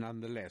lingers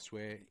nonetheless,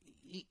 where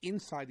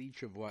inside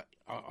each of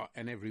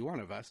and every one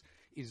of us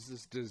is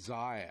this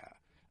desire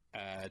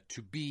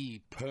to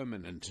be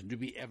permanent and to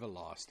be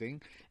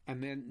everlasting,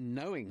 and then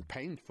knowing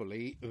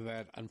painfully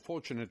that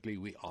unfortunately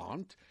we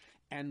aren't,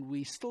 and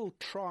we still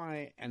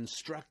try and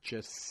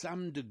structure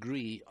some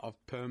degree of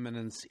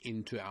permanence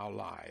into our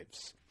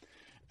lives.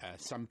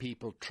 Some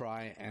people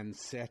try and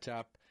set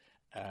up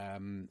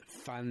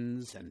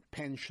funds and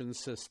pension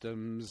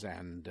systems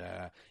and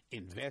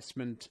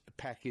investment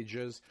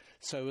packages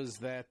so as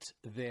that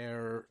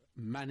their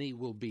money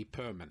will be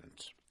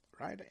permanent,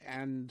 right?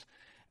 And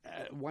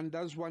one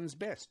does one's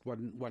best.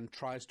 One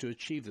tries to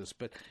achieve this,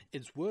 but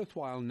it's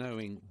worthwhile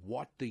knowing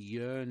what the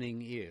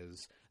yearning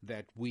is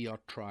that we are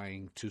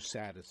trying to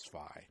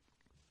satisfy.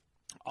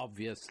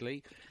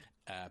 Obviously,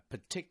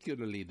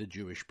 particularly the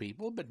Jewish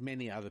people, but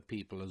many other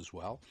people as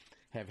well,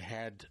 have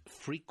had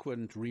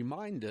frequent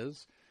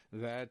reminders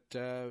that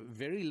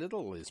very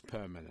little is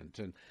permanent.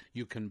 And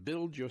you can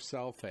build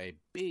yourself a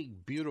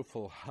big,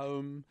 beautiful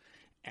home,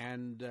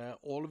 and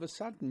all of a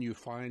sudden you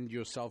find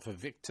yourself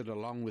evicted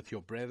along with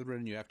your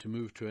brethren. You have to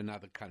move to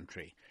another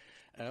country.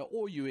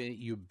 Or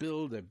you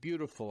build a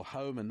beautiful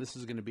home, and this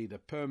is going to be the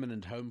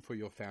permanent home for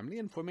your family.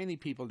 And for many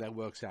people, that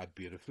works out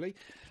beautifully.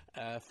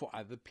 For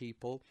other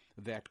people,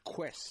 that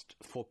quest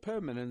for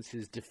permanence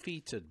is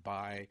defeated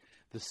by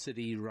the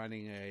city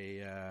running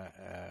a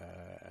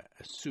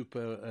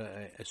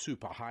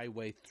super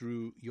highway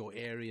through your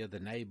area. The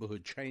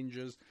neighborhood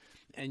changes,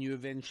 and you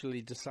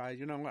eventually decide,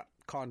 you know what,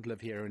 can't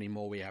live here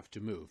anymore. We have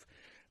to move.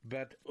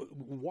 But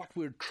what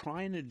we're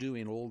trying to do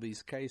in all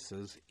these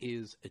cases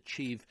is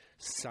achieve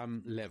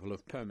some level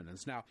of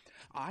permanence. Now,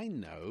 I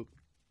know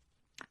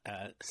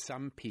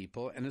some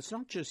people, and it's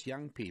not just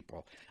young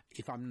people.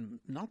 If I'm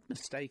not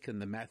mistaken,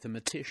 the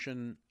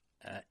mathematician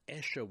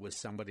Escher was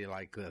somebody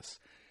like this,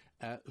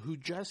 who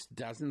just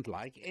doesn't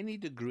like any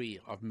degree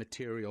of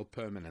material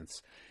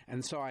permanence.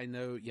 And so I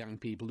know young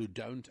people who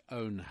don't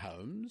own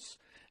homes.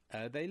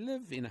 They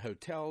live in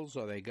hotels,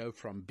 or they go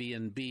from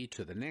B&B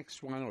to the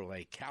next one, or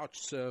they couch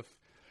surf.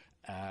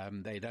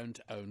 They don't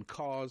own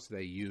cars.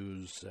 They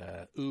use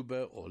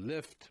Uber or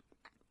Lyft.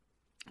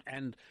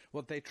 And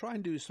what they try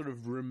and do is sort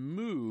of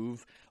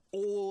remove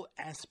all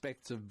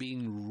aspects of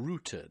being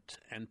rooted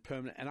and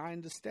permanent. And I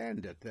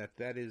understand it,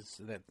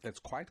 that's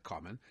quite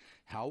common.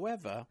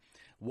 However,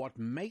 what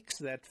makes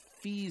that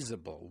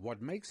feasible,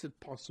 what makes it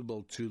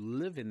possible to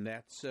live in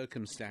that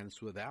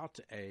circumstance without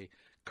a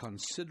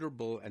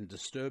considerable and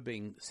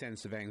disturbing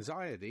sense of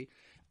anxiety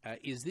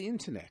is the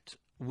internet,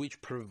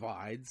 which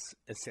provides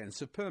a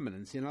sense of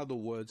permanence. In other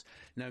words,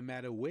 no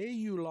matter where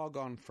you log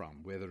on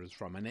from, whether it's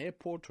from an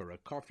airport or a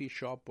coffee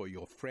shop or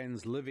your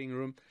friend's living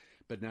room,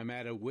 but no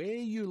matter where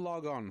you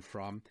log on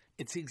from,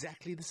 it's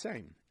exactly the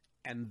same.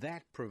 And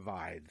that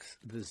provides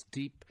this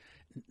deep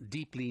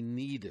deeply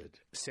needed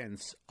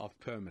sense of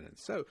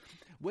permanence. So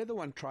whether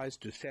one tries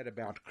to set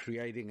about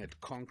creating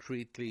it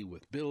concretely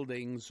with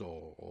buildings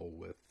or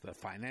with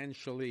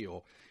financially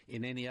or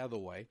in any other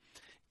way,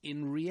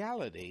 in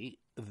reality,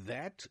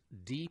 that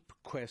deep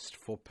quest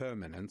for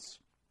permanence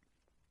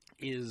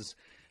is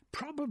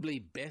probably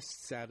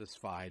best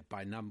satisfied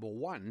by, number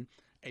one,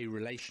 a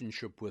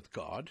relationship with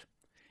God,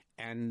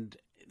 and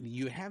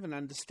you have an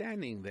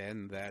understanding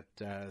then that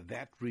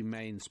that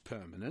remains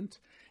permanent,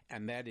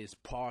 and that is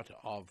part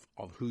of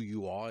who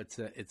you are.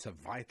 It's a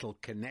vital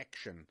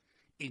connection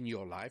in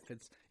your life.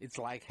 It's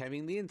like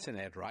having the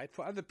internet, right?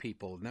 For other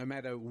people, no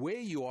matter where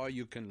you are,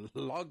 you can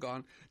log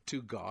on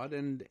to God,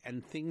 and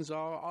things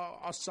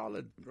are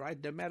solid,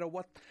 right? No matter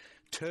what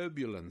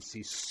turbulence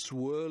is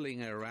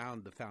swirling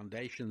around the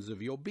foundations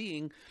of your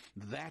being,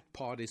 that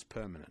part is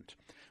permanent.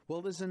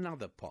 Well, there's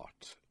another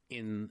part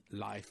in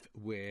life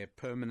where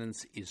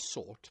permanence is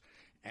sought,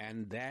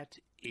 and that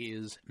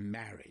is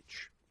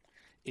marriage.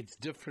 It's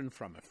different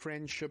from a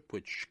friendship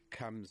which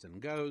comes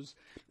and goes,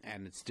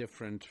 and it's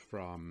different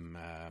from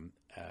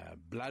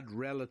blood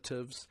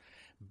relatives.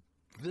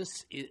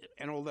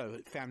 And although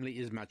family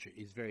is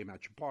very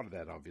much a part of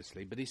that,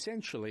 obviously, but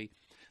essentially,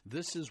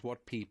 this is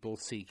what people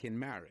seek in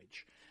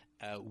marriage.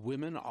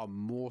 Women are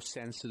more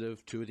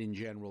sensitive to it in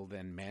general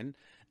than men.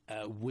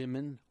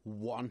 Women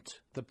want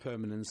the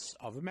permanence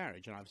of a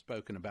marriage, and I've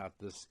spoken about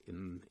this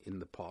in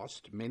the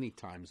past many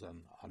times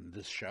on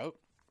this show.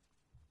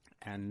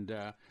 And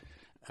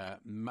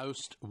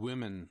most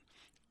women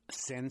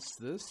sense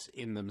this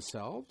in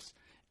themselves,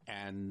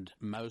 and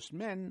most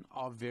men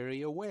are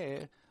very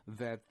aware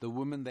that the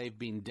woman they've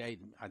been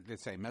dating,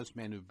 let's say most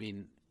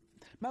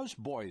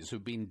boys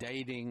who've been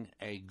dating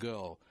a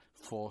girl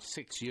for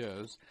 6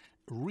 years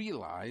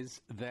realize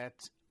that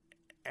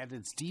at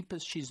its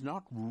deepest, she's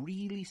not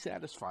really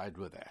satisfied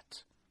with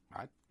that,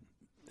 right?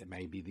 There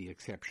may be the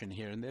exception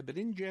here and there, but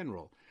in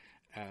general,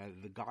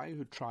 the guy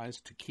who tries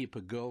to keep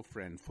a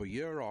girlfriend for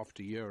year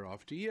after year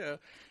after year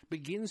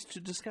begins to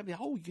discover,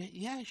 oh,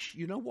 yeah,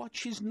 you know what?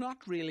 She's not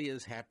really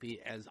as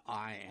happy as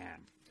I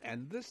am.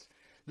 And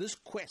this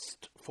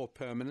quest for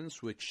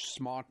permanence, which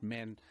smart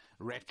men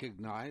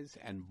recognize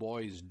and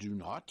boys do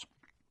not,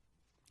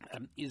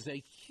 is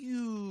a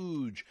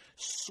huge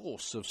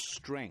source of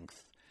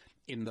strength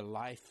in the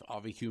life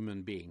of a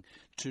human being,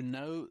 to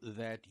know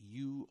that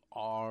you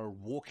are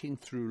walking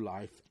through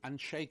life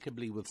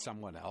unshakably with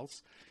someone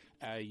else.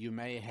 You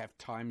may have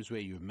times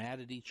where you're mad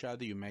at each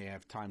other. You may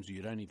have times where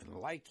you don't even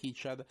like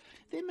each other.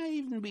 There may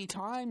even be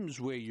times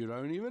where you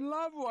don't even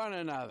love one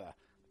another.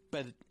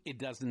 But it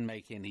doesn't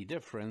make any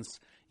difference.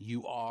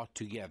 You are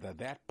together.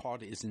 That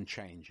part isn't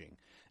changing.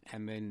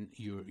 And then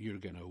you're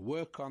going to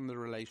work on the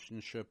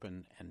relationship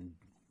and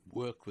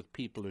work with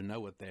people who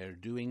know what they're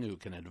doing, who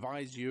can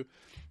advise you,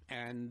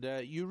 and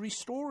you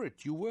restore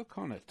it. You work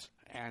on it,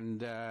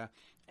 and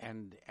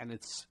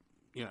it's,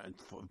 you know,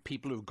 for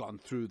people who've gone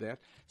through that,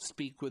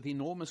 speak with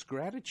enormous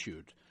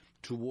gratitude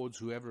towards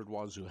whoever it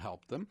was who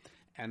helped them,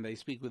 and they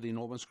speak with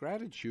enormous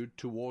gratitude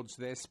towards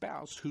their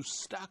spouse who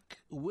stuck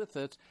with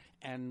it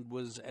and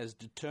was as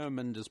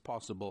determined as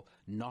possible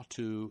not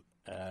to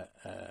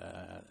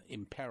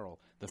imperil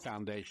the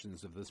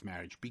foundations of this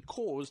marriage,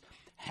 because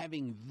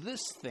having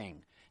this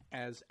thing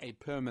as a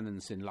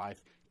permanence in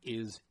life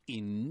is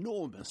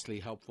enormously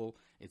helpful.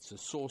 It's a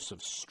source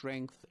of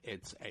strength.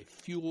 It's a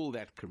fuel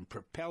that can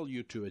propel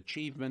you to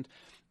achievement.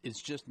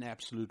 It's just an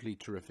absolutely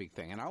terrific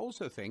thing. And I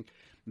also think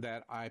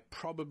that I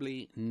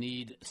probably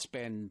need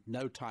spend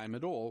no time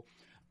at all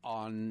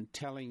on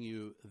telling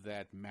you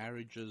that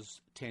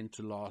marriages tend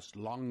to last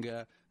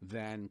longer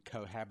than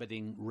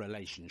cohabiting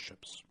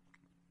relationships.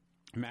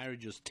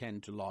 Marriages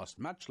tend to last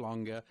much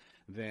longer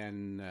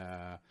than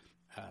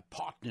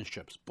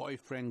partnerships,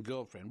 boyfriend,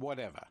 girlfriend,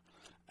 whatever.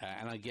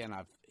 And again,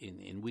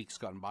 in weeks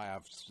gone by,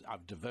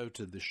 I've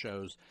devoted the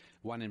shows.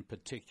 One in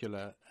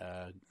particular,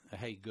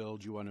 "Hey Girl,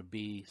 do you want to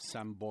be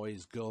some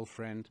boy's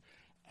girlfriend?"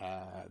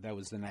 That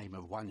was the name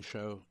of one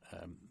show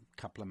a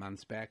couple of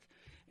months back,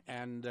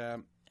 and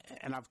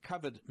I've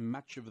covered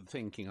much of the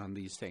thinking on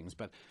these things.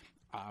 But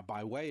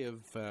by way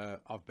of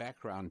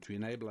background, to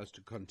enable us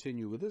to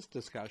continue with this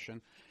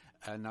discussion.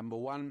 Number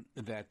one,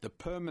 that the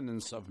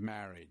permanence of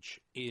marriage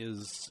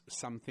is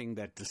something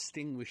that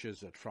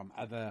distinguishes it from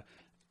other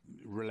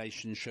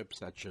relationships,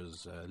 such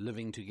as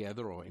living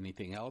together or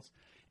anything else.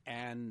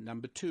 And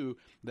number two,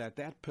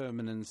 that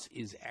permanence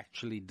is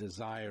actually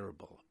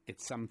desirable.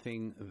 It's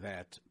something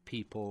that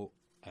people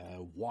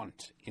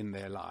want in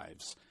their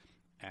lives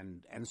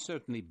and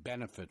certainly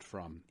benefit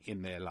from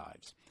in their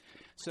lives.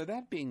 So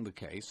that being the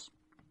case,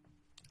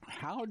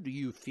 how do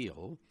you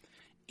feel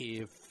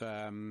if...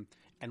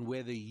 and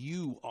whether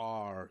you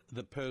are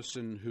the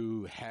person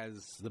who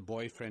has the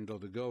boyfriend or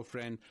the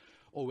girlfriend,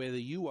 or whether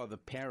you are the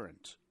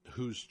parent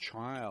whose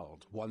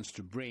child wants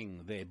to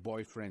bring their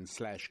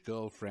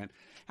boyfriend/girlfriend,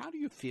 how do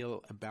you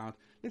feel about,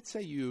 let's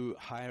say you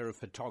hire a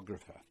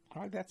photographer,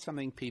 right? That's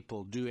something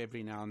people do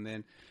every now and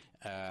then.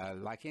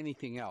 Like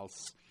anything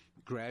else,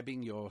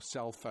 grabbing your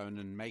cell phone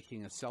and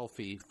making a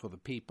selfie for the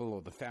people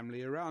or the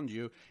family around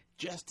you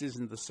just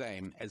isn't the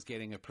same as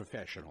getting a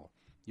professional.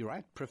 You're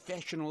right?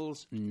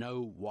 Professionals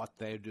know what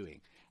they're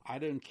doing. I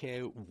don't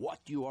care what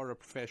you are a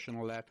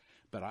professional at,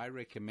 but I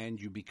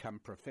recommend you become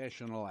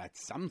professional at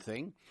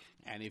something.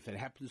 And if it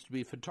happens to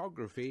be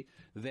photography,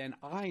 then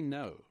I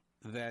know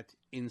that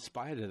in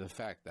spite of the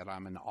fact that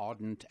I'm an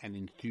ardent and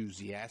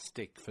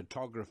enthusiastic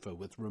photographer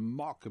with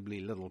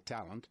remarkably little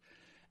talent,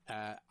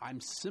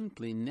 I'm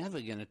simply never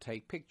going to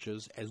take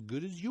pictures as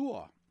good as you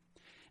are.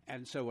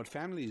 And so what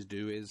families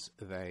do is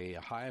they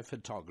hire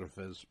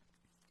photographers,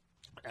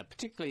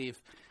 particularly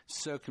if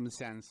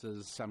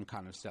circumstances, some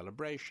kind of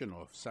celebration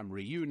or some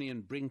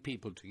reunion, bring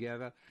people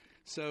together.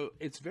 So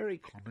it's very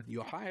common.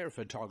 You hire a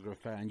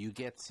photographer and you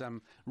get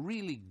some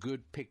really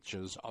good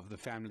pictures of the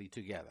family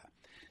together.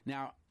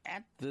 Now,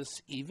 at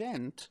this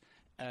event,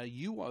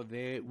 you are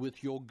there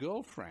with your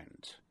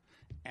girlfriend,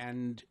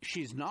 and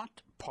she's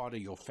not part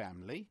of your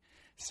family.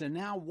 So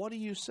now what do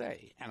you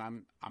say?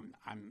 And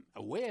I'm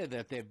aware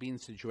that there have been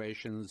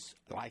situations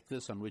like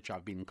this on which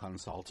I've been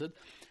consulted,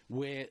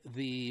 where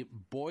the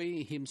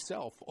boy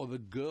himself or the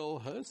girl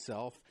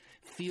herself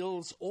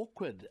feels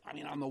awkward. I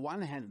mean, on the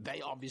one hand,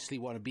 they obviously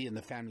want to be in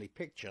the family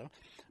picture,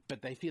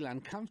 but they feel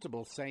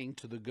uncomfortable saying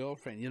to the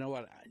girlfriend, you know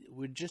what,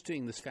 we're just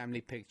doing this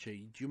family picture.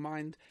 Do you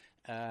mind?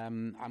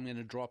 I'm going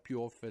to drop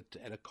you off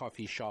at a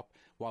coffee shop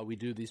while we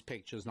do these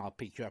pictures, and I'll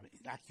pick you up.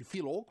 Like, you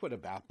feel awkward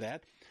about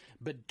that,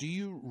 but do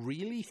you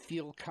really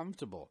feel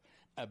comfortable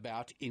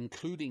about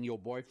including your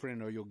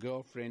boyfriend or your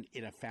girlfriend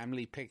in a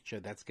family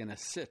picture that's going to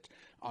sit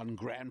on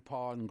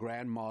grandpa and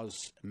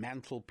grandma's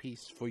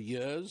mantelpiece for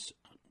years,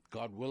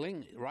 God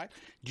willing, right?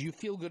 Do you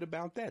feel good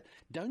about that?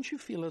 Don't you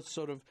feel it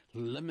sort of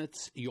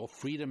limits your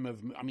freedom of,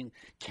 I mean,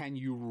 can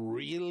you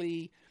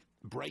really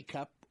break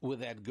up with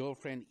that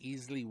girlfriend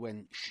easily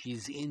when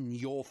she's in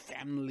your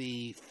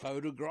family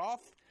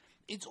photograph?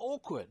 It's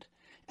awkward.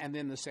 And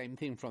then the same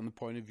thing from the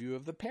point of view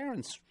of the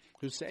parents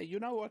who say, you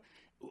know what,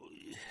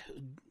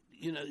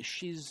 you know,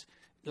 she's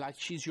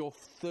your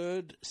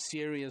third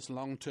serious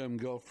long-term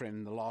girlfriend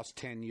in the last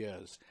 10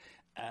 years.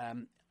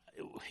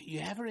 You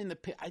have her in the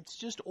pit. It's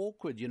just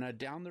awkward, you know,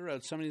 down the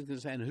road. Somebody's going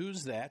to say, and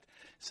who's that?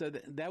 So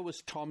that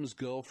was Tom's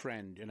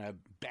girlfriend, you know,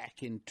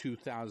 back in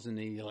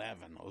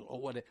 2011 or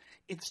whatever.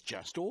 It's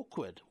just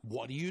awkward.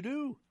 What do you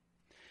do?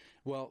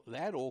 Well,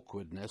 that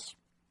awkwardness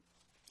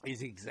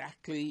is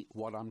exactly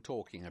what I'm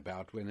talking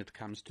about when it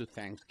comes to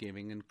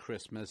Thanksgiving and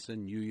Christmas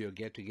and New Year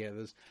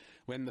get-togethers,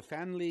 when the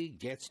family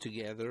gets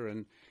together.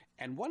 And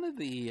one of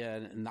the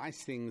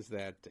nice things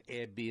that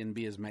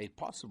Airbnb has made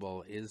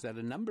possible is that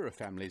a number of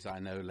families I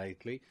know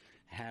lately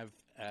have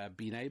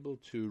been able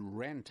to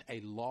rent a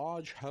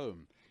large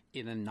home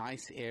in a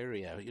nice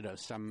area, you know,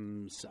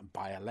 some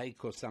by a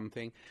lake or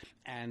something,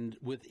 and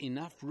with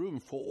enough room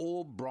for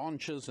all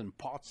branches and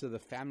parts of the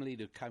family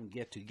to come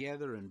get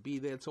together and be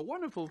there. It's a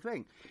wonderful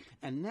thing.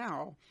 And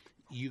now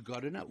you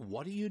got to know,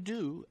 what do you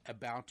do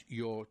about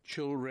your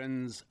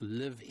children's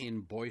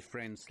live-in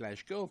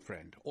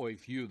boyfriend/girlfriend? Or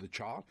if you're the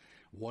child,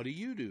 what do?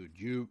 Do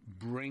you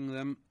bring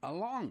them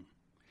along?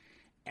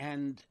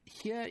 And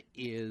here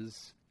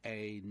is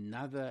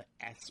another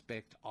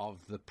aspect of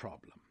the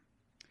problem.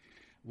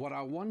 What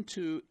I want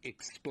to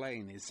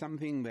explain is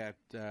something that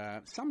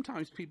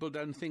sometimes people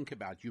don't think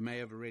about. You may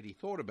have already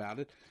thought about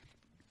it,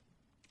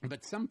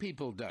 but some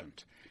people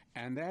don't.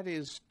 And that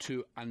is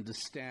to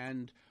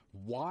understand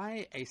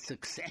why a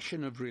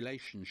succession of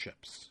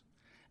relationships,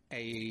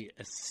 a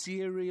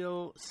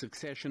serial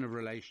succession of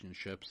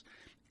relationships,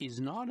 is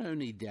not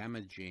only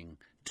damaging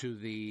to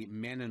the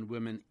men and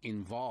women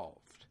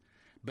involved,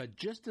 but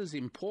just as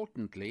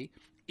importantly,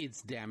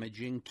 it's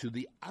damaging to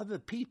the other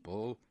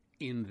people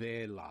in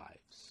their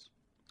lives.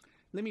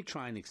 Let me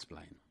try and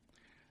explain.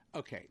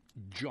 Okay,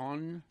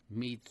 John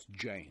meets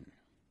Jane.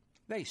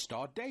 They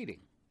start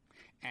dating,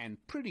 and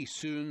pretty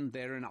soon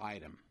they're an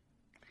item.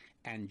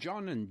 And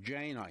John and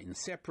Jane are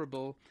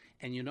inseparable,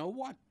 and you know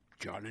what?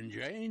 John and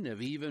Jane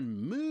have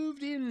even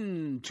moved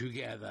in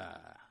together.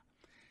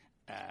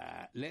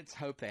 Let's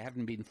hope they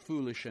haven't been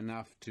foolish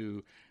enough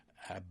to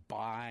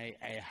buy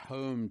a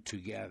home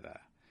together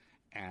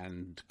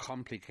and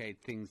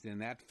complicate things in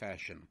that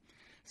fashion.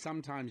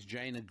 Sometimes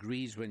Jane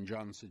agrees when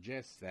John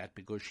suggests that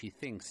because she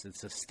thinks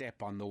it's a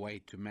step on the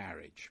way to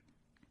marriage.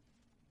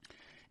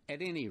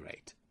 At any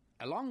rate,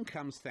 along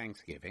comes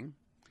Thanksgiving.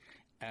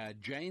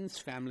 Jane's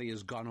family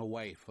has gone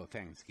away for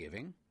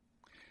Thanksgiving,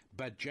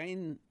 but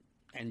Jane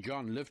and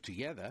John live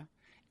together,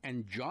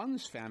 and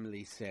John's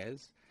family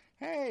says,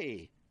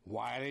 hey,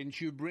 why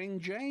didn't you bring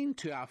Jane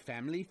to our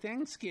family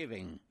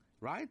Thanksgiving,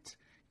 right?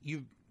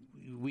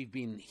 We've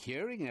been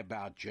hearing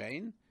about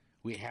Jane.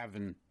 We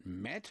haven't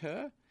met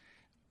her.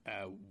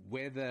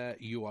 Whether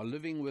you are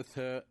living with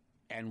her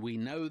and we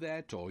know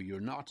that, or you're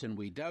not and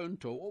we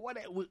don't, or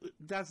whatever,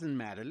 it doesn't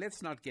matter.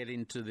 Let's not get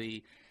into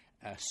the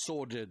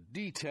sordid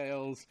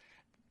details.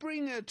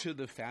 Bring her to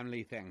the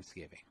family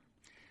Thanksgiving.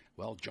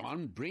 Well,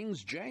 John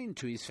brings Jane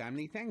to his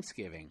family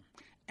Thanksgiving,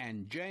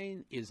 and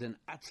Jane is an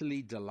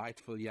utterly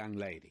delightful young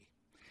lady.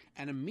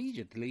 And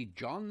immediately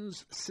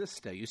John's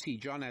sister, you see,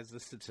 John has a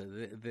sister,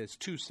 there's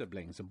two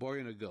siblings, a boy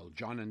and a girl,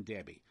 John and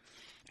Debbie.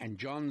 And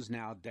John's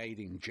now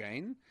dating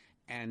Jane,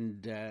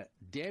 and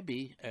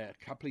Debbie, a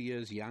couple of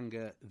years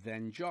younger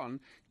than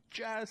John,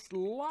 just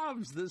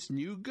loves this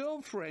new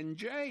girlfriend,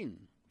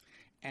 Jane.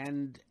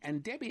 And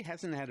Debbie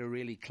hasn't had a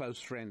really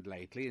close friend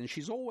lately, and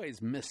she's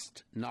always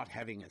missed not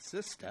having a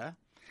sister.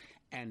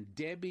 And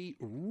Debbie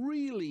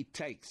really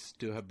takes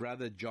to her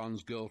brother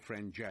John's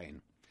girlfriend,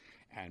 Jane.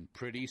 And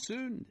pretty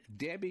soon,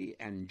 Debbie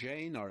and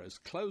Jane are as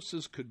close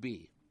as could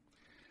be.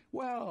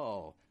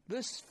 Well,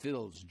 this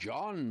fills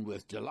John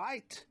with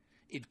delight.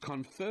 It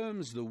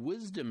confirms the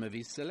wisdom of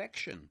his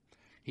selection.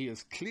 He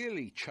has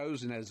clearly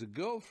chosen as a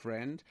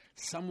girlfriend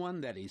someone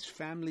that his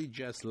family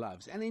just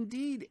loves. And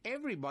indeed,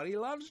 everybody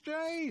loves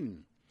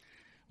Jane.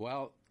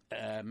 Well,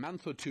 a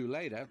month or two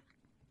later,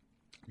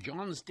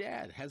 John's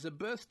dad has a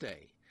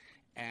birthday.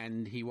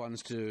 And he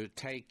wants to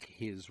take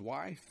his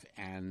wife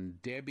and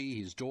Debbie,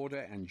 his daughter,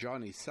 and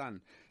John, his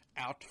son,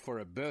 out for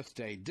a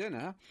birthday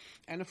dinner.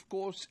 And, of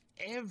course,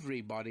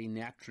 everybody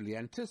naturally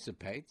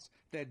anticipates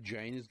that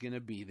Jane is going to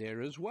be there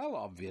as well,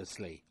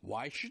 obviously.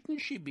 Why shouldn't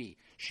she be?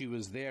 She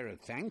was there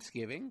at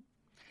Thanksgiving.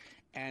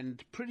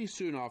 And pretty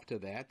soon after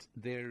that,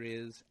 there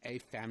is a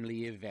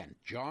family event.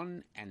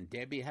 John and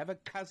Debbie have a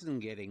cousin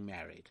getting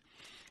married.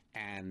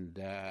 And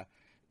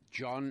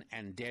John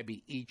and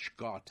Debbie each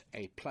got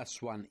a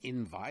 +1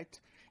 invite,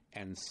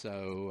 and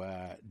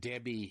so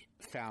Debbie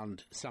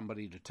found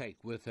somebody to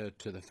take with her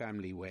to the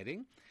family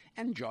wedding,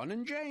 and John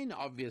and Jane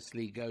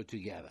obviously go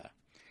together.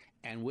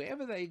 And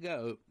wherever they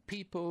go,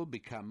 people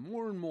become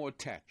more and more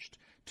attached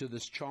to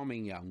this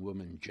charming young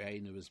woman,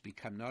 Jane, who has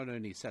become not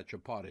only such a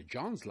part of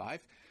John's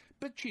life,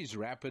 but she's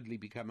rapidly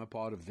become a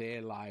part of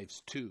their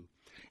lives too.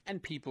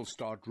 And people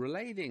start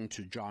relating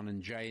to John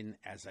and Jane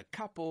as a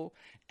couple,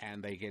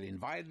 and they get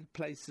invited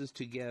places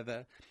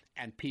together,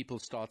 and people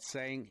start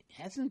saying,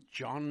 hasn't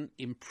John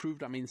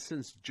improved? I mean,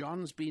 since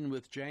John's been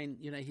with Jane,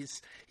 you know,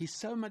 he's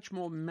so much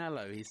more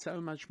mellow, he's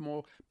so much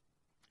more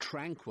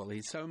tranquil,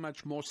 he's so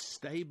much more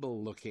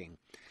stable looking.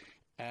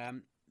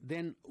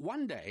 Then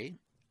one day,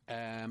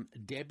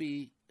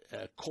 Debbie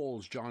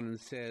calls John and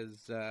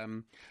says,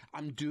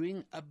 I'm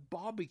doing a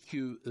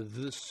barbecue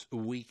this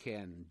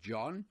weekend,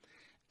 John.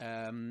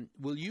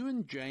 Will you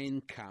and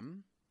Jane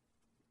come?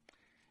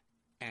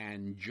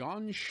 And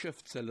John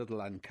shifts a little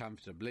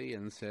uncomfortably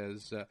and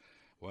says,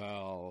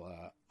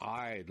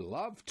 I'd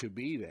love to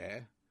be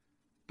there,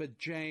 but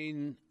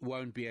Jane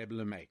won't be able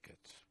to make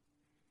it.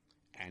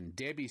 And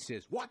Debbie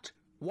says, what?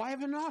 Why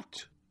ever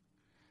not?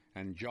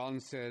 And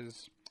John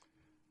says,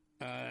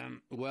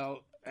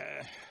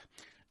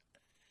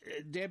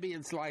 Debbie,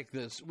 it's like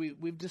this.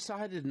 We've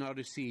decided not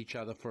to see each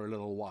other for a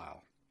little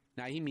while.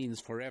 Now, he means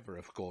forever,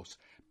 of course,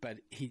 but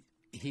he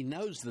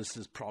knows this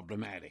is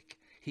problematic.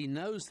 He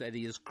knows that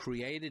he has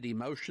created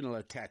emotional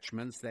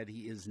attachments that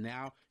he is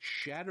now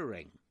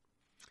shattering.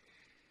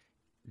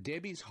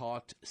 Debbie's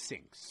heart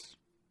sinks.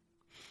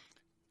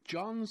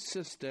 John's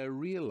sister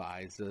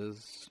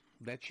realizes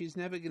that she's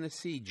never going to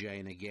see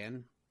Jane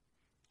again.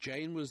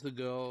 Jane was the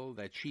girl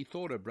that she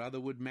thought her brother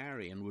would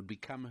marry and would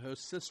become her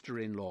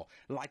sister-in-law,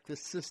 like the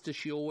sister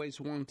she always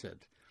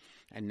wanted.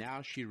 And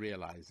now she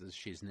realizes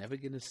she's never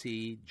going to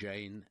see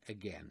Jane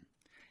again.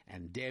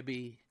 And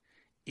Debbie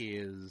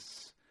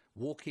is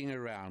walking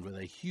around with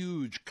a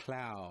huge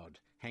cloud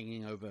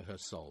hanging over her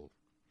soul.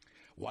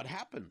 What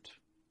happened?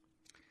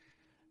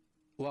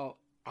 Well,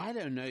 I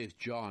don't know if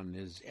John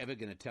is ever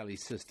going to tell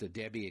his sister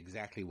Debbie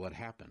exactly what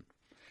happened.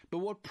 But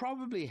what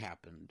probably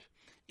happened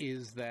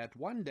is that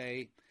one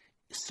day,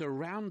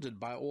 surrounded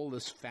by all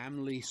this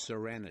family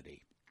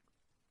serenity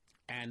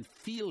and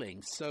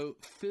feeling so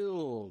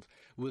filled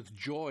with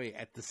joy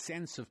at the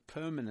sense of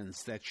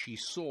permanence that she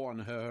saw on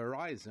her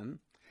horizon,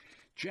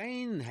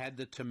 Jane had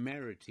the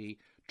temerity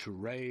to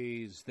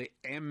raise the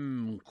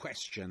M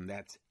question.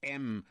 That's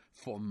M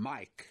for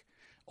Mike,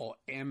 or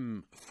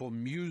M for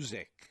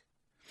music,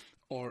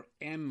 or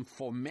M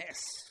for mess,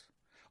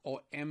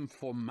 or M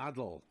for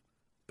muddle,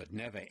 but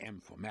never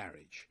M for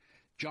marriage.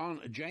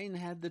 Jane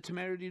had the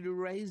temerity to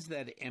raise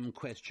that M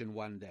question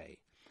one day.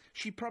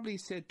 She probably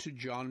said to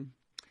John,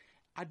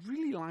 I'd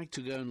really like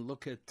to go and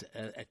look at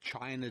a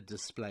china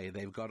display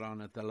they've got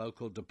on at the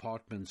local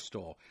department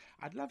store.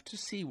 I'd love to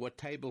see what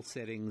table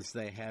settings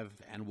they have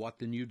and what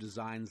the new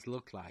designs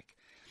look like.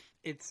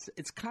 It's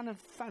kind of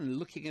fun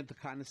looking at the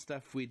kind of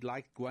stuff we'd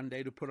like one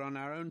day to put on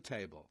our own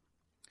table.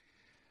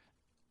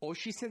 Or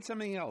she said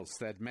something else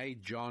that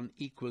made John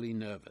equally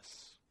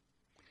nervous.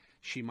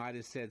 She might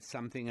have said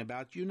something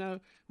about,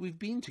 we've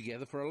been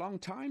together for a long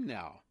time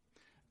now.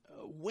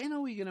 When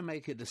are we going to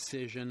make a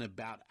decision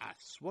about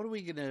us? When are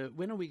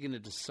we going to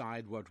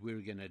decide what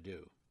we're going to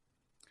do?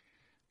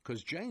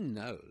 Because Jane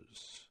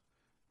knows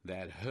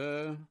that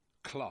her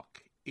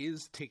clock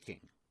is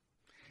ticking.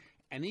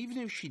 And even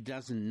if she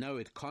doesn't know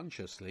it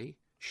consciously,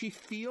 she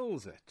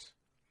feels it.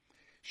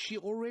 She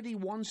already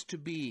wants to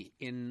be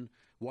in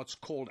what's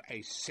called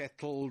a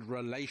settled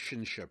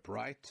relationship,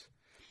 right?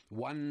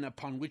 One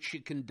upon which she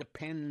can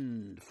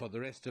depend for the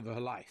rest of her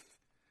life.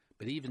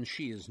 But even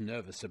she is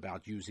nervous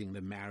about using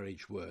the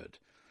marriage word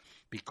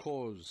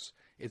because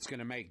it's going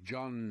to make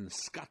John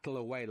scuttle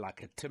away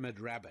like a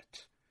timid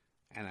rabbit.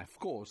 And of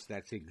course,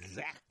 that's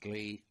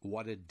exactly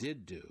what it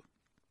did do.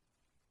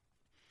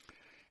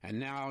 And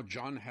now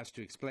John has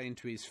to explain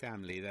to his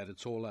family that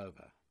it's all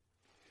over.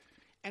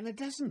 And it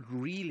doesn't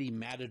really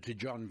matter to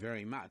John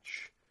very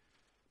much,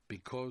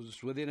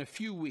 because within a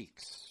few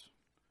weeks,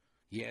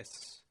 yes,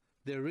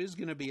 there is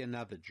going to be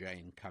another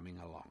Jane coming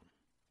along.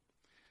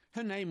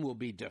 Her name will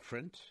be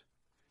different,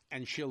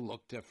 and she'll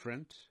look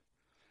different,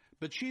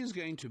 but she is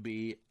going to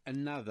be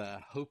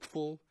another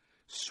hopeful,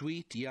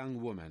 sweet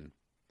young woman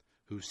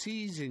who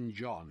sees in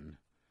John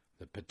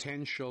the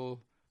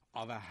potential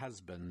of a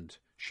husband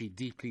she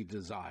deeply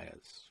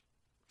desires.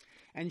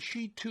 And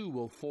she too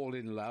will fall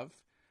in love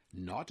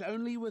not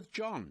only with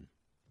John,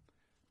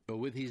 but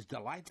with his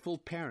delightful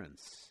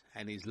parents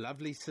and his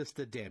lovely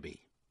sister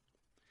Debbie.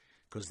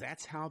 Because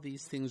that's how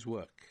these things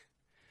work.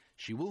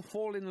 She will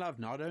fall in love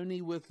not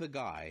only with the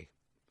guy,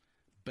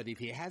 but if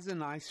he has a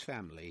nice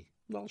family,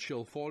 well,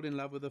 she'll fall in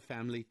love with the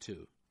family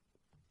too.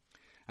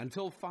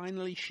 Until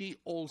finally she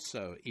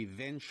also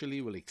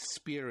eventually will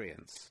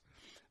experience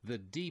the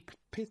deep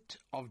pit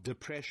of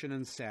depression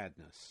and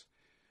sadness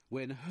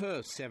when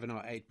her 7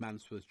 or 8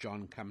 months with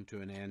John come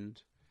to an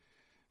end,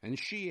 and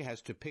she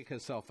has to pick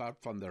herself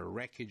up from the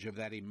wreckage of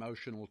that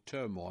emotional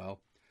turmoil,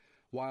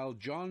 while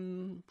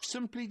John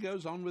simply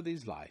goes on with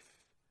his life.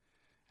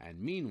 And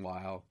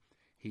meanwhile,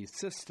 his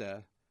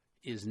sister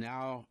is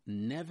now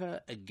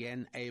never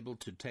again able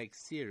to take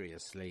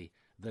seriously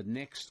the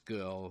next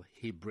girl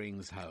he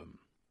brings home.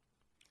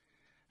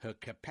 Her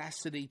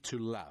capacity to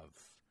love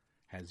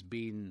has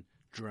been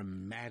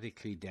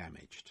dramatically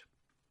damaged.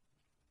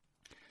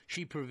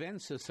 She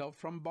prevents herself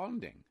from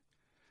bonding.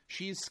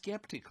 She is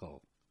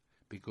skeptical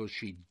because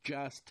she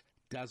just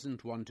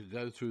doesn't want to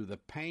go through the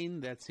pain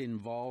that's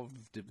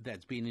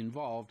been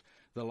involved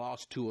the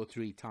last 2 or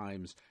 3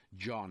 times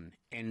John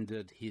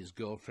ended his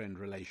girlfriend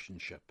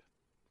relationship.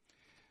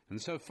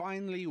 And so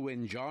finally,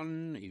 when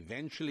John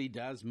eventually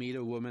does meet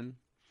a woman,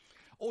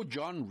 or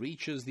John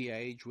reaches the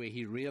age where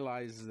he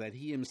realizes that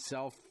he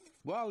himself,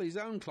 well, his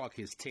own clock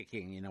is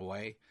ticking in a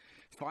way,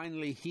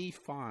 finally he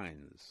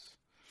finds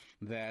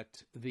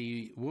that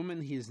the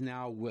woman he's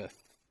now with,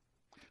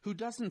 who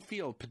doesn't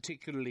feel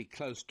particularly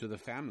close to the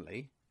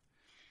family,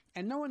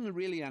 and no one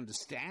really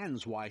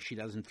understands why she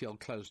doesn't feel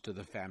close to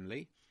the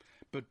family,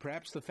 but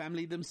perhaps the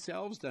family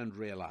themselves don't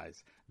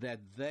realize that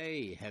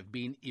they have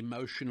been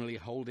emotionally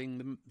holding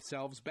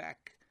themselves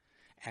back,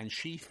 and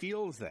she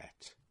feels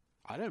that.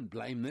 I don't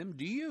blame them,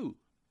 do you?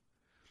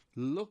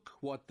 Look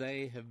what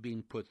they have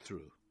been put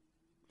through.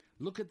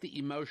 Look at the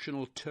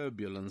emotional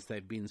turbulence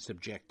they've been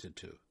subjected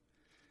to.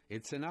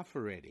 It's enough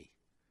already.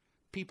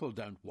 People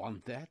don't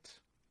want that.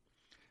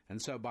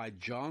 And so by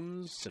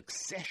John's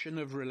succession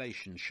of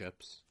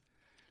relationships,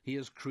 he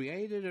has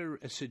created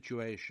a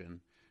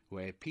situation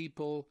where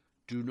people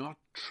do not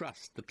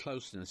trust the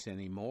closeness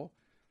anymore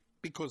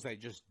because they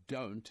just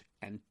don't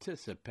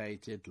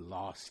anticipate it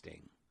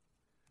lasting.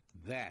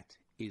 That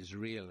is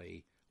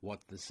really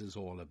what this is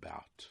all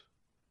about.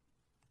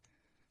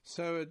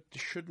 So it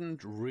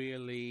shouldn't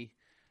really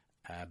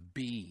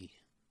be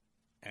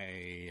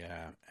a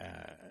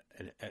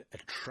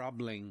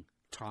troubling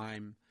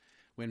time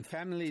when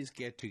families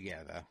get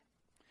together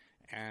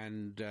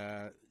and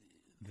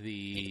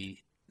the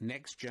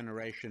next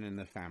generation in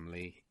the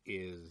family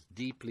is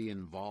deeply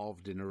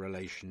involved in a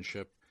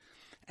relationship,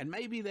 and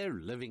maybe they're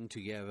living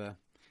together.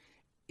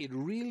 It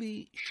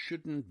really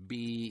shouldn't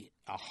be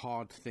a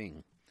hard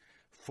thing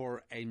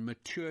for a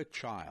mature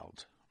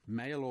child,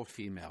 male or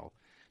female,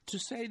 to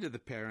say to the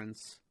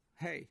parents,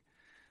 hey,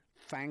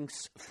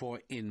 thanks for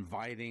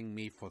inviting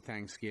me for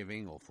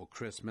Thanksgiving or for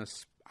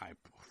Christmas.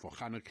 For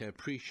Hanukkah,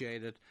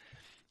 appreciate it.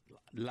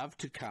 Love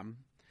to come.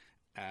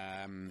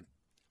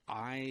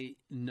 I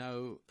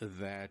know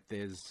that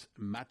there's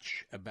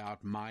much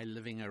about my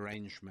living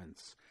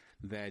arrangements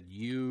that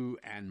you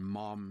and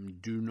Mom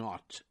do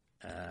not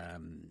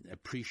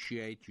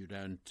appreciate, you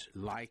don't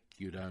like,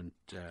 you don't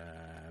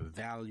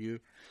value.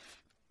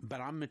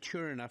 But I'm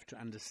mature enough to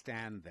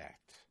understand that.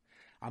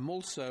 I'm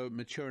also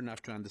mature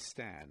enough to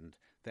understand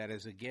that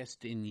as a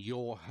guest in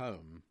your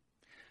home,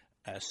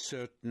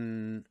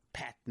 certain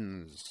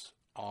patterns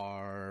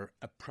are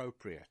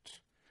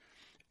appropriate.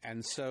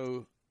 And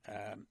so,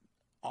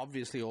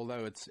 obviously,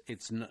 although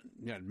it's not,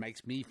 it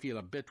makes me feel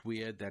a bit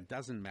weird, that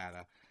doesn't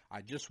matter.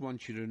 I just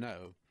want you to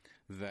know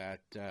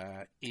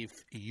that if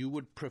you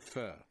would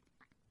prefer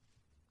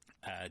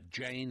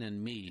Jane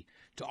and me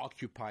to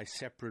occupy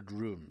separate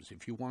rooms,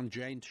 if you want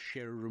Jane to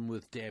share a room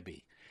with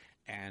Debbie,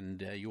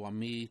 and you want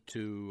me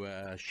to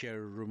share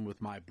a room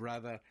with my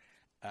brother,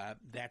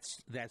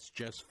 that's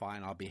just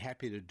fine. I'll be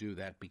happy to do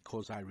that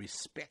because I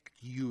respect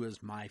you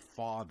as my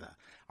father.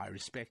 I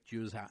respect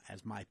you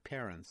as my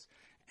parents,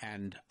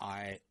 and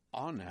I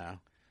honor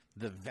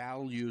the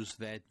values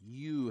that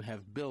you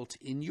have built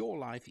in your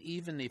life,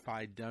 even if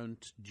I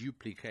don't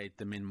duplicate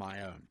them in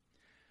my own.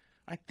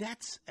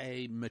 That's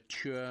a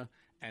mature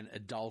and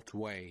adult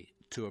way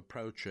to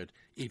approach it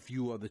if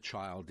you are the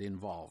child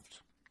involved.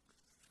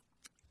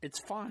 It's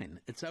fine.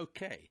 It's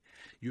okay.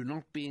 You're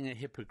not being a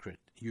hypocrite.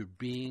 You're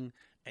being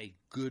a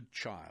good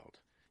child.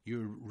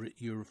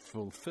 You're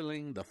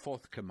fulfilling the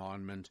fourth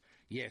commandment.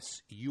 Yes,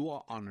 you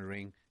are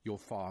honoring your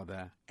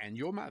father and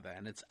your mother,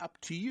 and it's up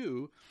to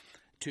you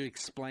to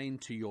explain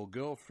to your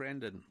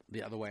girlfriend, and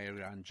the other way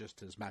around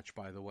just as much,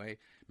 by the way,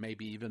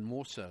 maybe even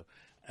more so.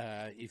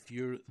 If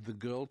you're the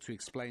girl, to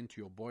explain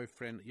to your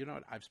boyfriend, you know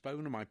what, I've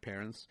spoken to my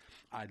parents.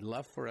 I'd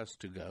love for us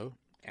to go,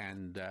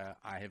 and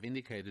I have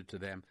indicated to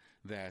them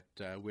that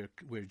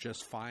we're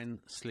just fine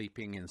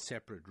sleeping in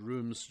separate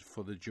rooms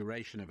for the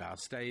duration of our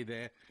stay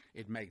there.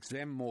 It makes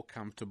them more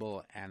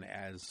comfortable, and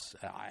as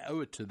I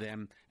owe it to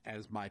them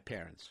as my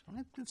parents.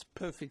 It's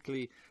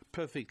perfectly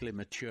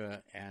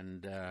mature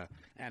and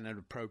an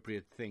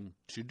appropriate thing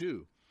to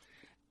do.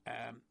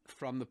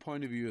 From the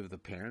point of view of the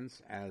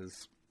parents,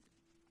 as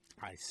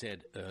I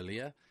said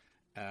earlier,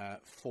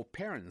 for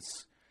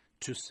parents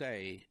to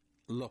say,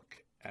 look,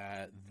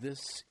 this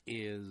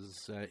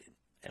is,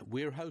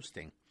 we're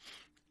hosting.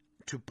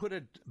 To put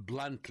it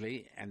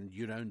bluntly, and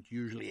you don't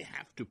usually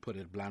have to put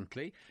it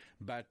bluntly,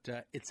 but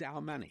it's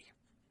our money.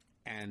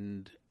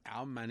 And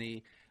our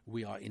money,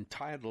 we are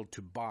entitled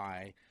to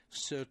buy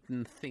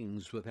certain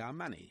things with our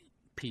money.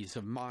 Peace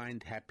of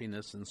mind,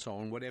 happiness, and so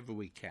on, whatever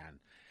we can.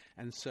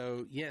 And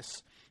so,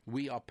 yes,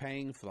 we are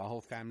paying for the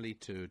whole family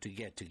to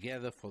get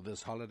together for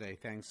this holiday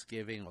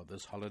Thanksgiving or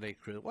this holiday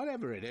Christmas,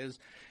 whatever it is.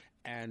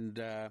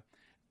 And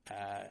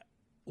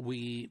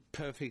we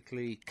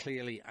perfectly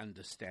clearly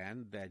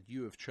understand that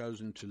you have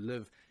chosen to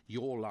live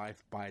your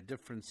life by a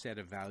different set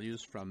of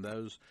values from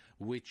those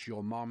which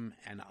your mom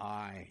and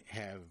I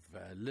have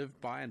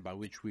lived by and by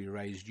which we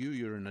raised you.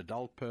 You're an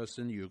adult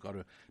person. You've got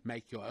to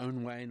make your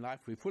own way in life.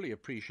 We fully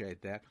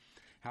appreciate that.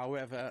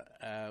 However,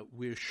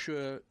 we're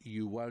sure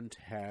you won't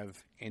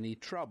have any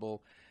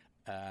trouble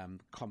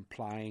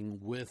complying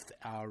with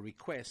our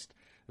request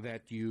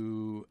that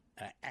you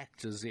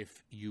act as if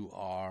you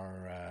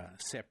are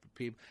separate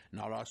people,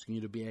 not asking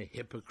you to be a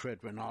hypocrite.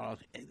 We're not,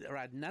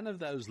 right? None of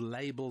those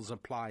labels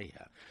apply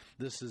here.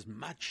 This is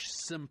much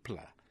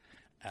simpler.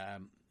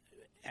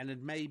 And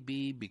it may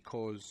be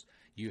because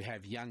you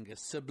have younger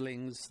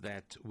siblings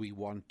that we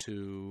want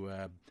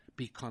to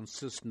be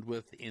consistent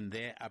with in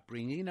their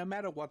upbringing, no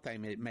matter what they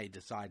may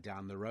decide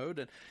down the road,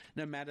 and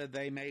no matter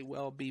they may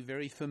well be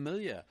very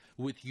familiar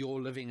with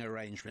your living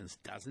arrangements.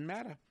 Doesn't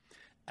matter.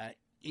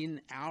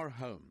 In our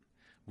home,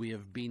 we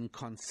have been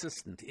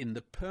consistent in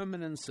the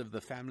permanence of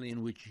the family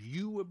in which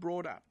you were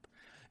brought up,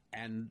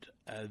 and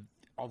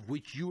of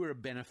which you were a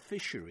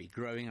beneficiary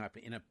growing up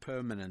in a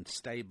permanent,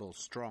 stable,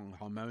 strong,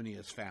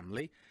 harmonious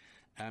family.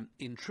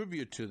 In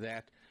tribute to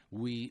that,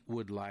 we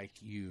would like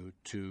you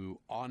to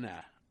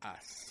honor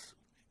us.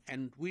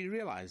 And we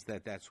realize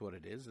that that's what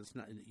it is. It's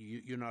not,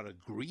 you're not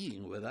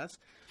agreeing with us.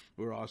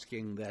 We're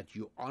asking that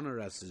you honor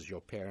us as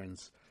your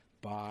parents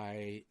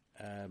by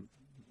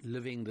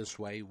living this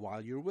way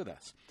while you're with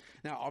us.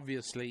 Now,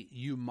 obviously,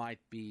 you might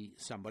be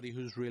somebody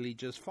who's really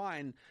just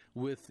fine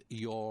with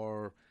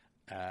your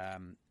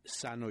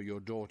son or your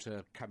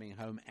daughter coming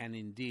home and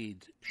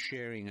indeed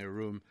sharing a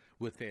room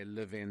with their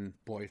live-in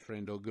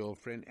boyfriend or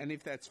girlfriend. And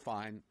if that's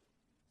fine,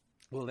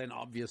 well, then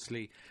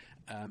obviously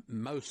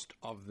most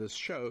of this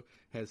show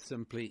has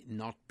simply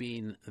not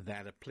been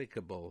that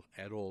applicable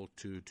at all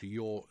to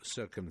your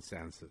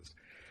circumstances.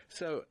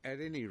 So at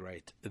any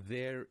rate,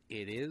 there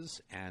it is,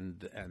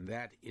 and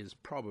that is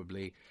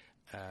probably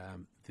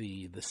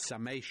the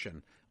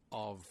summation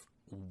of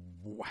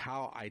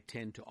how I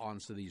tend to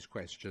answer these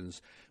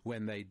questions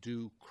when they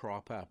do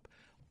crop up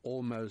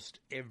almost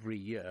every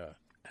year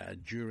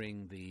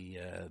during the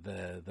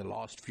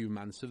last few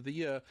months of the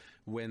year,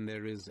 when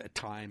there is a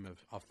time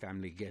of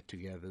family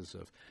get-togethers,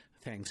 of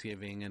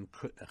Thanksgiving and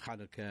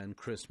Hanukkah and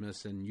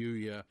Christmas and New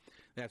Year.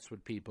 That's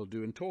what people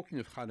do. And talking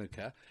of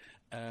Hanukkah,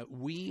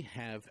 we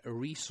have a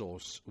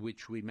resource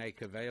which we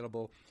make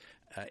available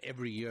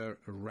every year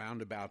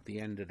around about the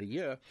end of the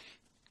year.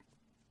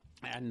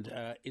 And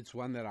it's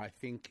one that I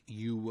think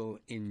you will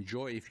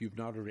enjoy if you've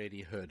not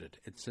already heard it.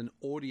 It's an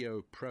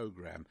audio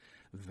program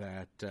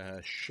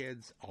that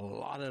sheds a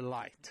lot of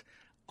light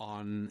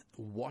on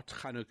what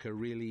Hanukkah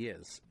really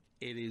is.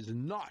 It is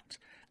not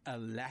a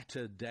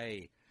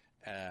latter-day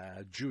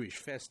Jewish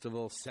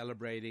festival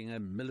celebrating a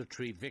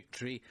military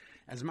victory,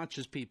 as much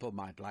as people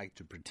might like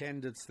to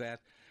pretend it's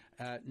that.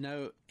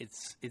 No,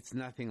 it's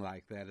nothing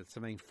like that. It's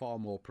something far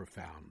more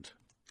profound.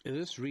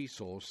 This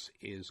resource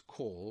is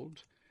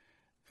called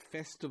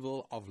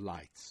Festival of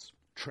Lights.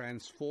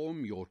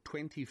 Transform your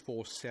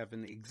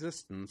 24/7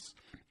 existence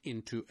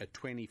into a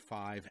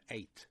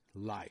 25/8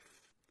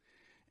 life.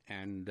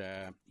 And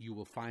you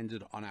will find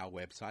it on our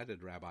website at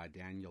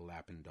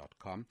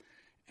rabbidaniellapin.com.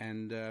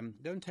 And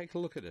don't take a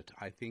look at it.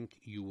 I think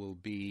you will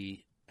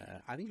be.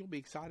 I think you'll be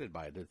excited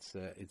by it.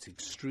 It's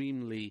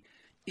extremely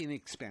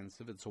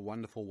inexpensive. It's a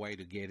wonderful way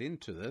to get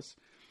into this,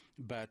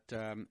 but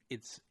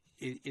it's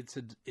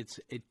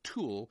a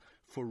tool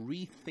for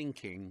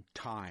rethinking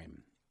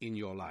time in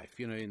your life.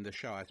 You know, in the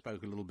show I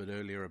spoke a little bit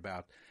earlier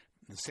about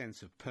the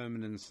sense of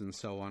permanence and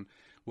so on.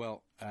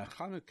 Well,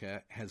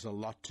 Hanukkah has a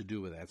lot to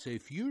do with that. So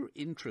if you're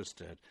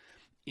interested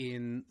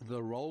in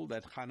the role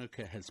that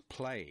Hanukkah has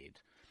played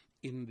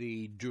in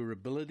the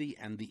durability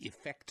and the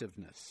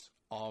effectiveness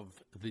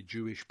of the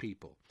Jewish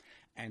people,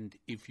 and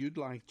if you'd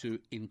like to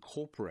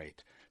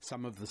incorporate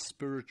some of the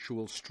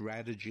spiritual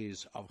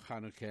strategies of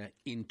Hanukkah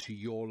into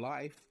your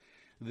life,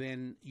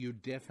 then you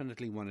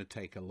definitely want to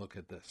take a look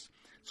at this.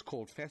 It's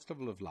called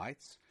Festival of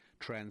Lights.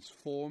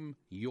 Transform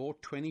your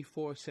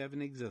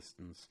 24/7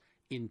 existence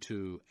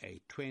into a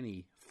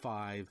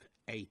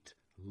 25/8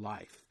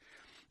 life.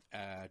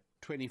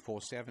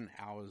 24/7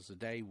 hours a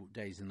day,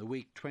 days in the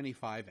week,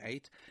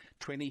 25/8.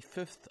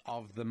 25th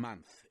of the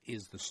month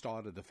is the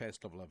start of the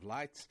Festival of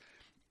Lights,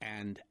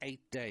 and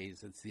 8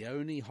 days. It's the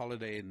only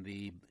holiday in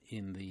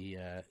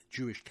the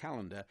Jewish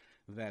calendar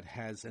that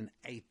has an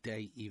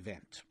 8-day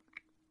event.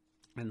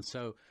 And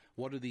so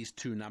what do these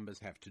two numbers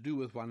have to do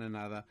with one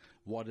another?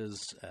 What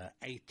does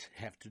 8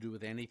 have to do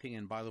with anything?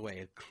 And by the way,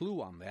 a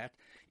clue on that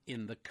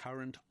in the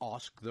current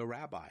Ask the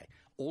Rabbi,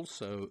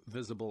 also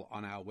visible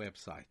on our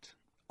website,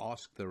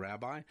 Ask the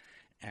Rabbi.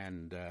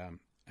 And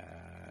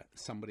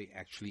somebody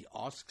actually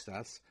asks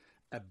us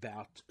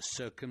about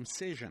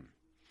circumcision.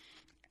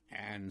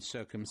 And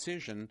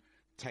circumcision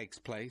takes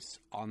place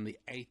on the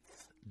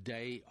 8th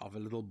day of a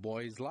little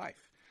boy's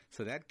life.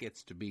 So that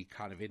gets to be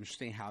kind of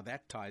interesting how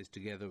that ties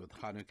together with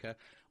Hanukkah.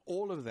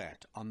 All of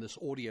that on this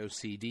audio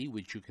CD,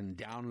 which you can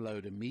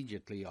download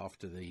immediately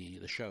after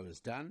the show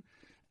is done,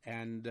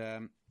 and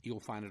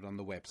you'll find it on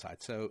the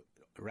website. So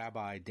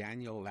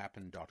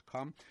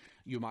RabbiDanielLapin.com.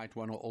 You might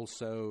want to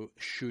also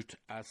shoot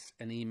us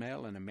an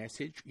email and a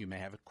message. You may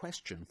have a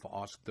question for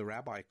Ask the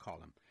Rabbi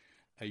column.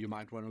 You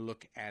might want to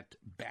look at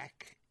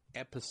back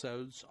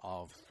episodes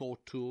of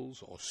Thought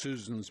Tools or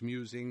Susan's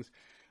Musings.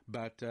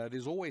 But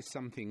there's always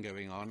something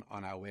going on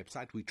our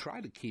website. We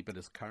try to keep it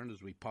as current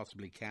as we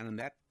possibly can, and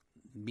that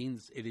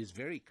means it is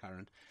very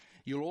current.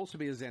 You'll also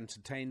be as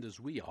entertained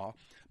as we are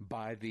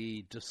by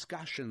the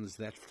discussions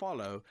that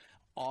follow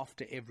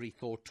after every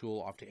Thought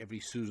Tool, after every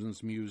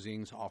Susan's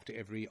Musings, after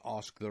every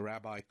Ask the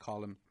Rabbi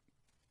column,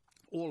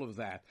 all of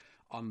that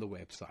on the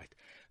website.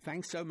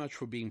 Thanks so much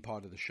for being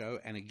part of the show.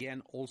 And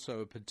again,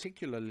 also a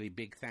particularly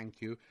big thank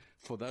you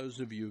for those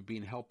of you who've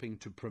been helping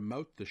to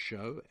promote the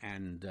show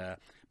and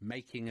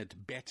making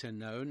it better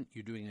known.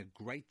 You're doing a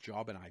great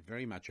job, and I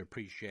very much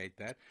appreciate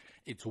that.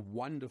 It's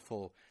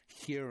wonderful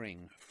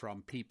hearing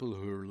from people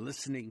who are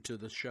listening to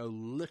the show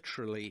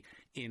literally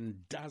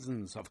in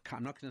dozens of,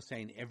 I'm not going to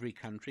say in every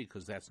country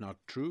because that's not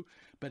true,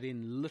 but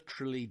in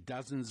literally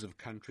dozens of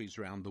countries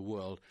around the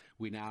world,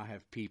 we now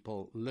have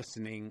people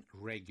listening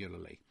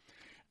regularly.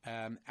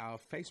 Our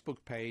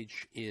Facebook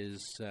page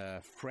is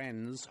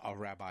Friends of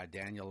Rabbi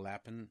Daniel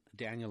Lapin,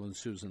 Daniel and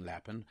Susan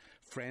Lapin.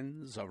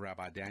 Friends of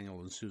Rabbi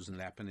Daniel and Susan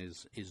Lapin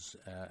is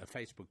a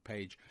Facebook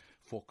page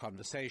for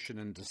conversation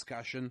and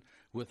discussion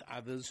with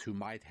others who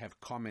might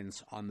have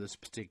comments on this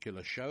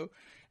particular show.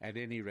 At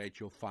any rate,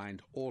 you'll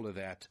find all of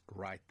that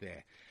right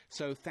there.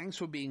 So thanks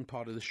for being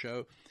part of the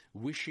show.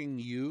 Wishing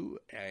you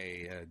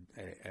a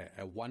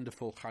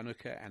wonderful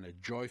Hanukkah and a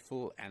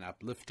joyful and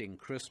uplifting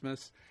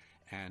Christmas,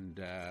 and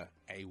a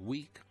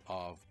week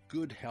of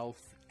good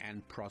health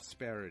and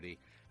prosperity.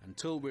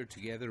 Until we're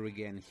together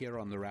again here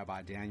on the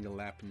Rabbi Daniel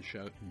Lapin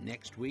Show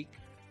next week,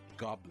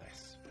 God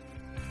bless.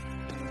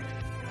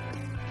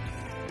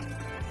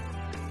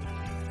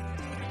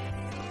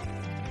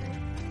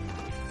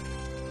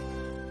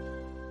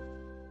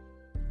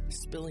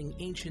 Spilling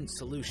ancient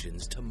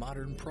solutions to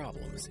modern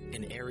problems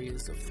in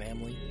areas of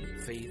family,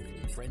 faith,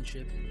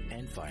 friendship,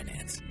 and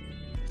finance.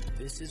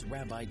 This is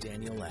Rabbi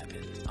Daniel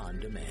Lapin On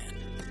Demand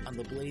on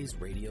the Blaze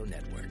Radio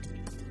Network.